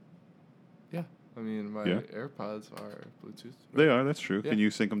 Yeah. I mean, my AirPods are Bluetooth. They are. That's true. Yeah. Can you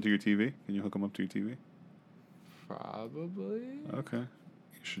sync them to your TV? Can you hook them up to your TV? Probably. Okay.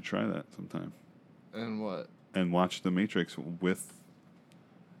 You should try that sometime. And what? And watch The Matrix with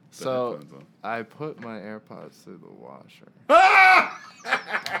the headphones on. I put my AirPods through the washer.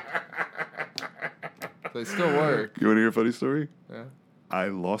 They still work. You want to hear a funny story? Yeah. I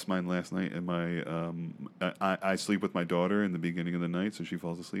lost mine last night, and I sleep with my daughter in the beginning of the night, so she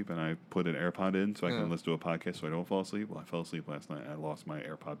falls asleep, and I put an AirPod in so I can listen to a podcast so I don't fall asleep. Well, I fell asleep last night. I lost my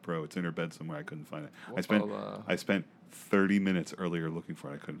AirPod Pro. It's in her bed somewhere. I couldn't find it. I spent 30 minutes earlier looking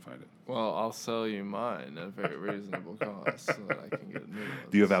for it. I couldn't find it. Well, I'll sell you mine at a very reasonable cost so that I can get a new one.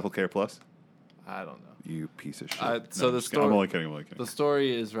 Do you have Apple Care Plus? I don't know. You piece of shit. I'm only kidding. The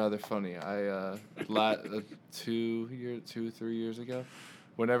story is rather funny. I 3 years ago,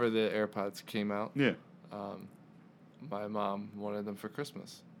 whenever the AirPods came out, my mom wanted them for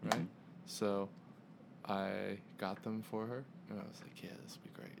Christmas, right? Mm-hmm. So I got them for her, and I was like, "Yeah, this will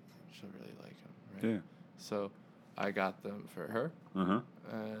be great. She'll really like them." Right? Yeah. So I got them for her,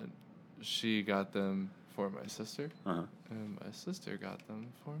 and she got them for my sister, and my sister got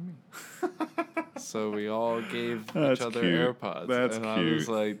them for me. So we all gave each other AirPods. That's and cute. I was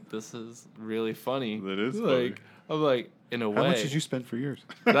like, this is really funny. That is like, funny. I'm like, in a way. How much did you spend for yours?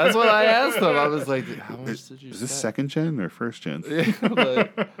 That's what I asked them. I was like, how much did you spend? Is this second gen or first gen?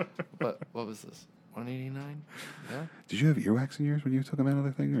 What was this? $189? Yeah. Did you have earwax in yours when you took them out of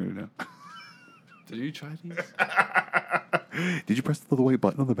the thing, or no? Did you try these? Did you press the little white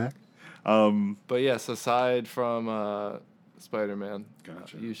button on the back? But yes, aside from Spider-Man,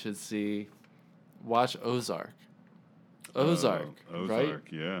 gotcha. You should watch Ozark. Ozark, right?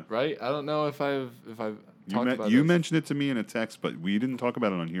 Yeah. Right? I don't know if I've talked about you mentioned it to me in a text, but we didn't talk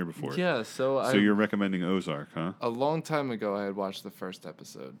about it on here before. Yeah, so you're recommending Ozark, huh? A long time ago, I had watched the first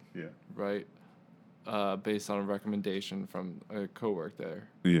episode. Yeah. Right? Based on a recommendation from a co-work there.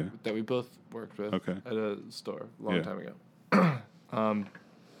 Yeah. That we both worked with at a store a long time ago.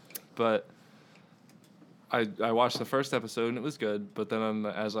 But I watched the first episode and it was good, but then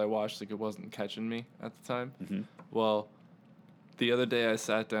as I watched, it wasn't catching me at the time. Mm-hmm. Well, the other day I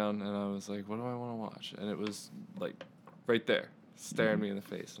sat down and I was like, what do I want to watch? And it was like right there, staring me in the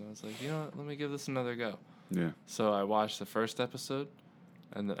face. And I was like, you know what, let me give this another go. Yeah. So I watched the first episode,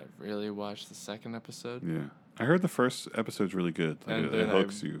 and then I really watched the second episode. Yeah. I heard the first episode's really good. It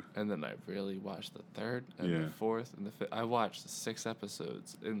hooks you. And then I really watched the third and the fourth and the fifth. I watched the 6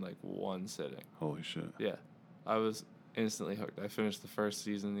 episodes in like one sitting. Holy shit. Yeah. I was instantly hooked. I finished the first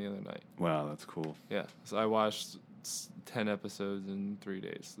season the other night. Wow, that's cool. Yeah. So I watched 10 episodes in 3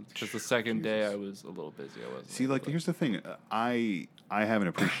 days. Because the second day I was a little busy. I wasn't. See, here's the thing. I have an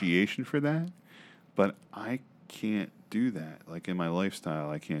appreciation for that, but I can't do that. Like in my lifestyle,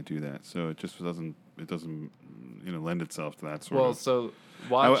 I can't do that. So it just doesn't lend itself to that sort of. Well, so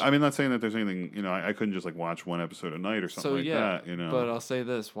watch. I mean, not saying that there's anything, I couldn't just watch one episode a night or something that, But I'll say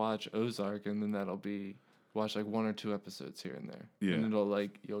this, watch Ozark, and then that'll be, watch 1 or 2 episodes here and there. Yeah. And it'll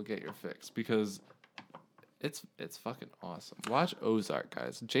you'll get your fix, because it's fucking awesome. Watch Ozark,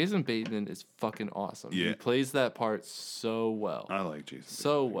 guys. Jason Bateman is fucking awesome. Yeah. He plays that part so well. I like Jason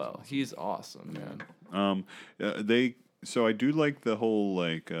so Bateman. well. He's awesome, man. So I do like the whole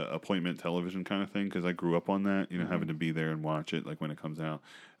appointment television kind of thing, because I grew up on that, having to be there and watch it when it comes out.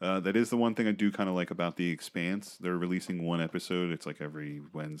 That is the one thing I do kind of like about The Expanse. They're releasing one episode. It's every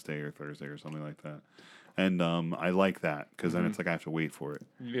Wednesday or Thursday or something like that. And I like that because then it's like I have to wait for it.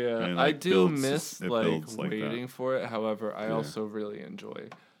 Yeah, and, I do miss like waiting for it. However, I also really enjoy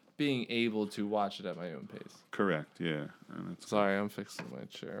being able to watch it at my own pace. Correct. Yeah. Sorry, I'm fixing my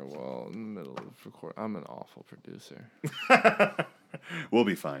chair while in the middle of record. I'm an awful producer. We'll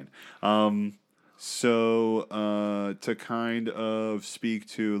be fine. So to kind of speak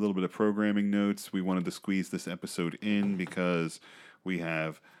to a little bit of programming notes, we wanted to squeeze this episode in because we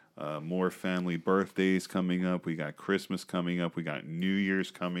have more family birthdays coming up. We got Christmas coming up. We got New Year's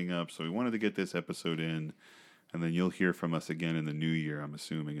coming up. So we wanted to get this episode in, and then you'll hear from us again in the new year, I'm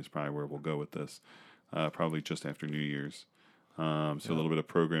assuming is probably where we'll go with this. Probably just after New Year's. A little bit of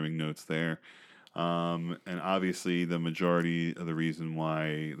programming notes there. And obviously the majority of the reason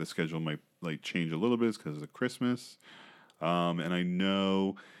why the schedule might like change a little bit is because of Christmas. And I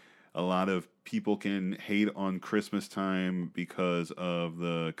know a lot of people can hate on Christmas time because of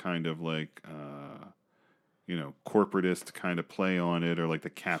the kind of like, corporatist kind of play on it, or like the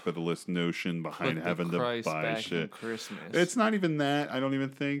capitalist notion behind having to buy shit. Christmas. It's not even that. I don't even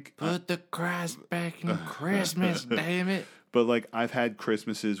think. Put the Christ back in Christmas, damn it. But like I've had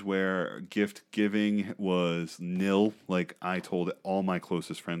Christmases where gift giving was nil. Like I told all my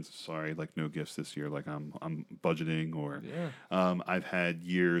closest friends, sorry, like no gifts this year. Like I'm budgeting. Or I've had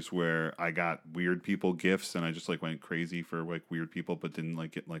years where I got weird people gifts and I just like went crazy for like weird people, but didn't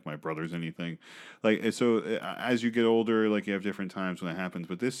like get like my brothers anything. Like so as you get older, like you have different times when that happens.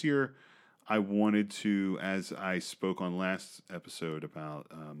 But this year, I wanted to, as I spoke on last episode about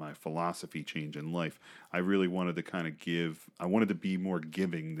my philosophy change in life, I really wanted to kind of I wanted to be more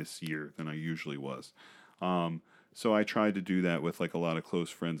giving this year than I usually was. So I tried to do that with like a lot of close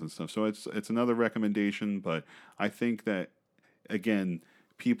friends and stuff. So it's another recommendation, but I think that, again,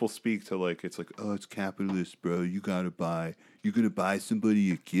 people speak to like, it's like, oh, it's capitalist, bro. You're going to buy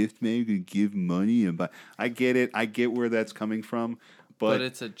somebody a gift, man. You're going to give money and buy. I get it. I get where that's coming from. But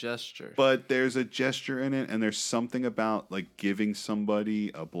it's a gesture. But there's a gesture in it, and there's something about like giving somebody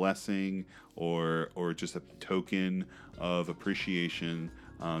a blessing or just a token of appreciation,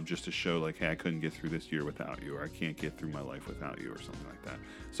 just to show like, hey, I couldn't get through this year without you, or I can't get through my life without you, or something like that.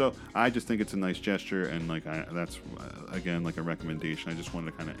 So I just think it's a nice gesture, and like that's again like a recommendation. I just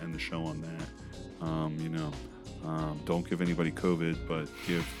wanted to kind of end the show on that. Don't give anybody COVID, but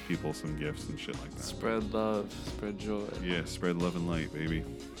give people some gifts and shit like that. Spread love, spread joy. Yeah, spread love and light, baby.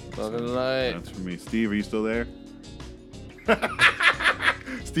 Love and light. That's for me. Steve, are you still there?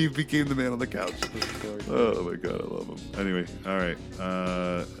 Steve became the man on the couch. Oh my God, I love him. Anyway, all right.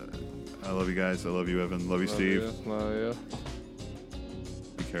 I love you guys. I love you, Evan. Love you, Steve. Love you.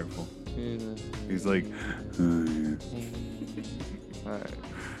 Be careful. He's like, oh, yeah. All right.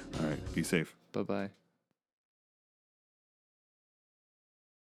 All right. Be safe. Bye-bye.